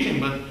stopped beating,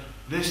 but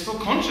they're still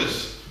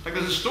conscious. Like,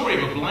 there's a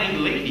story of a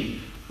blind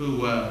lady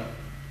who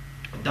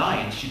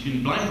died. She'd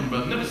been blind from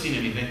birth, never seen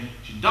anything.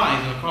 She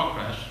dies in a car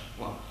crash.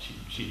 Well,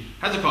 she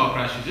has a car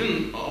crash, she's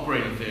in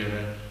operating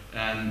theatre,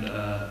 and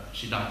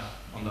she dies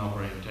on the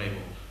operating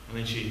table. And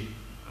then she,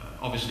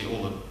 obviously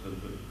all the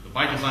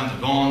vital signs are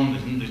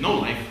gone, there's no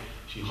life.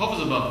 She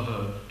hovers above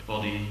her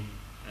body,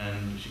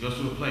 and she goes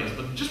to a place.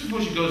 But just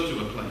before she goes to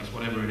a place,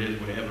 whatever it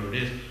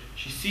is,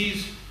 she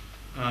sees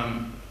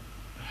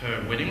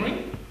her wedding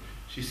ring.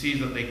 She sees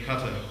that they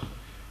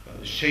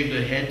shaved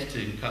her head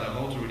to cut a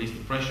hole to release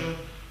the pressure.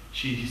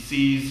 She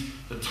sees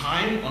the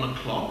time on a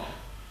clock.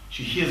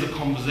 She hears a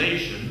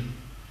conversation.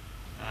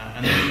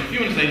 And then a few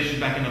minutes later, she's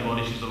back in her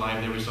body, she's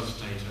alive, they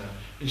resuscitate her.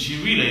 And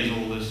she relays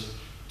all this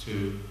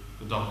to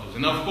the doctors.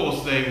 And of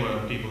course, they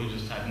were people who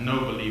just had no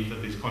belief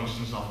that there's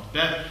consciousness after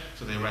death,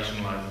 so they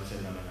rationalized and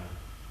said, no.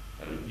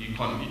 You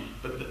can't be.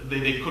 But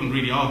they couldn't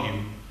really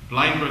argue.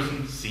 Blind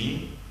person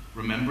seeing,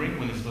 remembering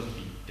when they're supposed to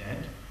be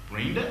dead,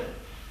 brain dead,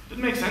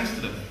 didn't make sense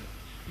to them.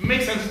 It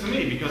makes sense to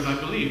me because I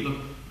believe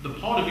the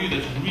part of you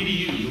that's really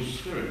you, your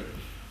spirit,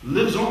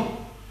 lives on,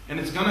 and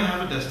it's going to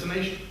have a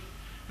destination.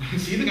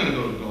 It's either going to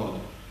go to God,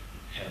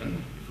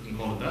 heaven, if we can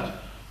call it that,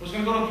 or it's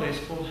going to go to a place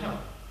called hell.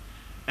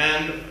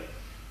 And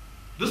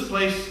this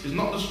place is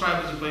not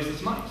described as a place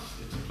that's nice.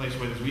 It's a place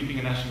where there's weeping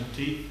and gnashing of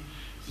teeth.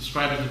 It's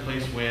described as a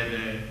place where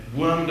the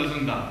worm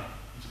doesn't die.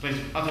 It's a place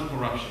of utter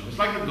corruption. It's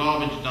like the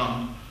garbage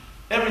dump.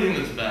 Everything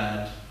that's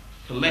bad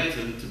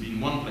collected to be in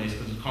one place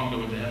because it can't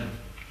go into heaven.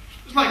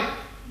 It's like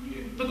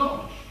the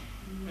garbage.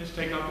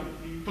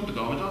 You put the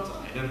garbage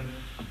outside. And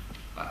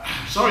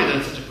I'm sorry that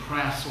it's such a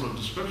crass sort of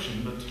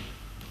description, but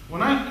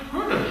when I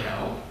heard of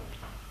hell,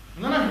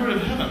 and then I heard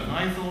of heaven,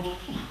 I thought,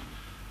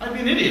 I'd be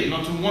an idiot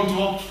not to want to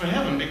opt for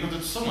heaven because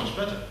it's so much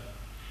better.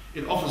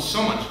 It offers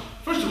so much.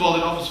 First of all,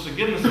 it offers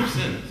forgiveness of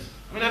sins.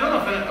 I mean, I don't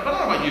know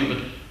about you,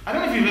 but I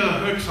don't know if you've ever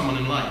hurt someone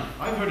in life.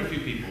 I've hurt a few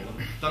people,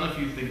 done a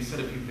few things, said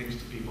a few things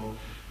to people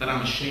that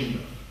I'm ashamed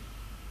of.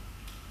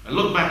 I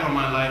look back on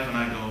my life and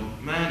I go,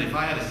 man, if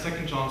I had a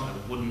second chance, I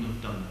wouldn't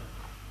have done that.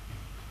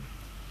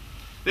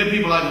 There are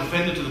people I've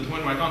offended to the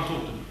point where I can't talk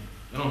to them.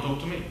 They don't talk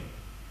to me.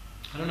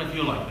 I don't know if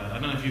you're like that. I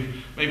don't know if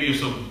maybe you're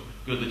so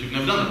good that you've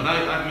never done it, but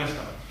I've messed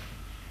up.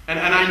 And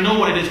I know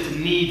what it is to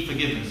need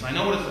forgiveness. I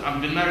know what it's, I've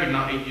been married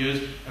now 8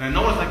 years, and I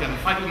know what it's like to have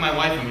a fight with my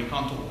wife and we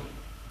can't talk.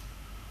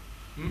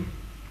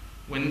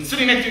 When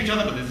sitting next to each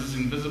other, but there's this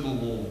invisible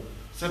wall,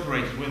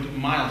 separated, we're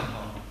miles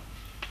apart.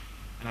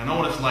 And I know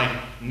what it's like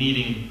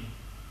needing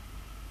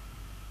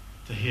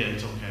to hear,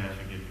 it's okay, I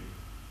forgive you.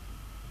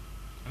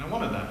 And I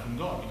wanted that from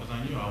God because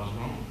I knew I was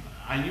wrong.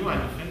 I knew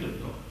I'd offended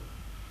God.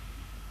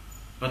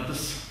 But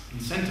this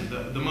incentive,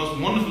 the most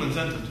wonderful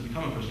incentive to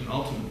become a Christian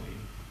ultimately,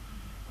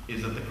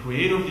 is that the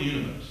creator of the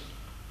universe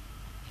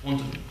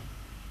wanted me.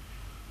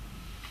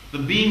 The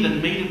being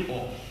that made it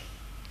all,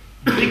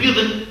 bigger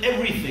than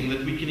everything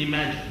that we can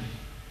imagine,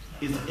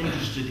 is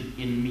interested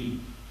in me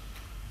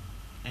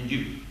and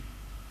you.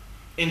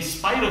 In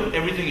spite of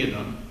everything you've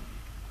done.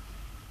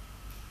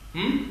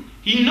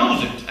 He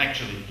knows it,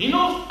 actually. He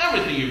knows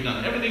everything you've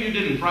done. Everything you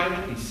did in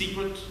private, in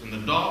secret, in the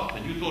dark,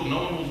 that you thought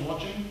no one was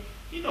watching.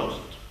 He knows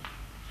it.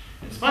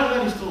 In spite of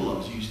that, he still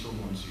loves you. He still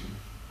wants you.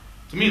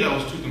 To me, that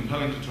was too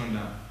compelling to turn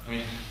down. I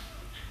mean,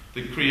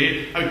 the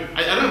creator... I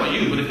don't know about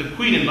you, but if the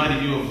Queen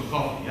invited you over for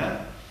coffee,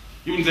 yeah?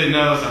 You wouldn't say,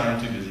 no, sorry, I'm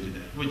too busy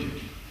today. Would you?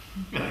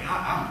 You'd be like,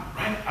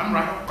 I'm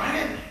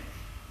right in there.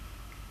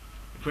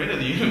 The creator of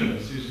the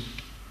universe, who's,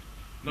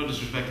 no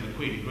disrespect to the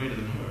Queen, greater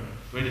than her,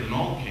 greater than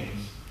all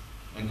kings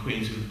and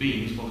queens who've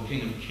been, he's called the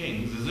King of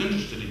Kings, is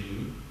interested in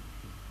you,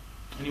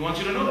 and he wants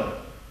you to know that.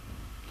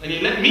 And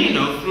he let me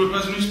know through a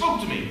person who spoke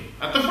to me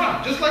at the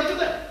front, just like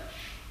today.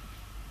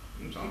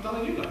 And so I'm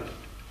telling you guys, the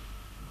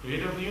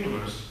creator of the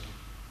universe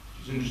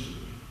is interested in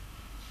you.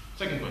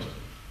 Second question.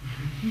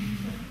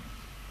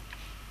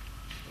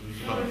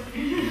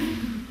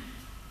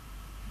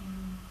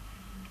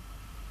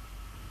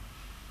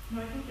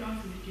 No, I think you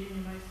answered the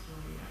Jamie Rice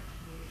story, actually.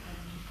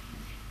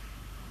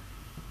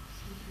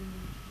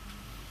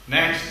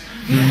 Next.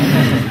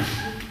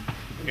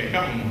 Okay, a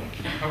couple more.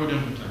 How are we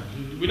doing for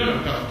time? We don't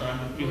have a cut-off time,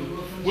 but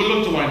we'll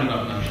look to wind it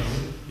up now, shall we?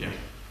 Yeah.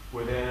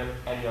 Were there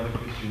any other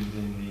Christians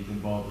in the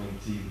Zimbabwean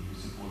team who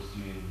supported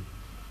you in?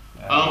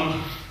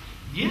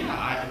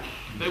 Yeah,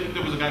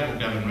 there was a guy called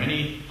Gavin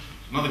Rennie,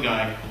 another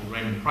guy called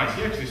Raymond Price.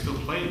 He actually still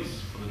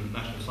plays for the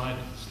national side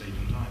at this stage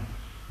in time.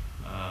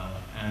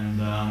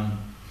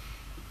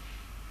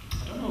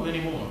 I don't know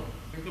anymore.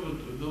 I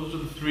think those are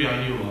the three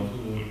I knew of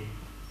who were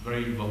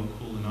very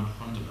vocal and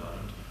upfront about it.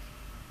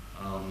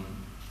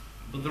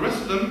 But the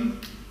rest of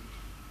them,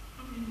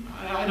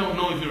 I don't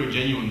know if you're a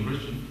genuine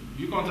Christian.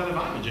 You can't tell if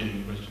I'm a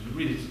genuine Christian. It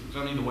really is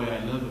only the way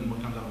I live and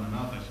what comes out of my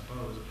mouth, I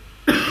suppose.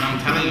 And I'm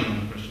telling you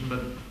I'm a Christian,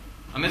 but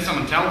unless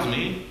someone tells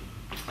me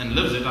and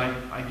lives it,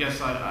 I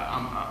guess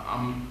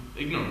I'm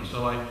ignorant.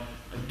 So I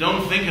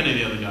don't think any of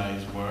the other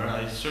guys were.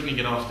 I certainly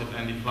get asked if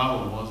Andy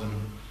Flower was, and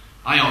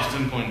I asked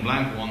him point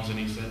blank once, and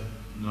he said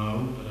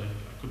no, but I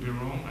could be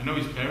wrong. I know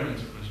his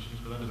parents are Christians,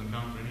 but that doesn't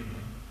count for anything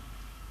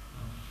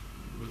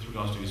with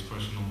regards to his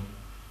personal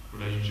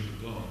relationship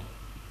with God.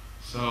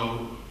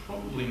 So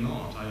probably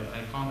not.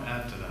 I can't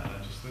add to that.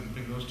 I just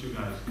think those two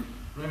guys,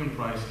 Raymond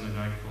Price and a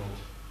guy called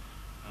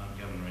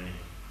Gavin Rennie.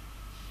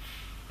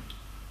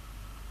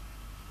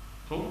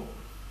 Cool?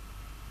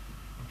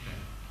 Okay.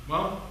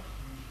 Well,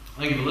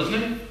 thank you for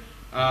listening.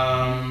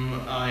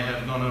 I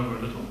have gone over a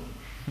little.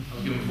 I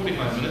was given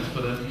 45 minutes,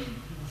 but I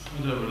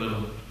went over a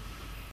little.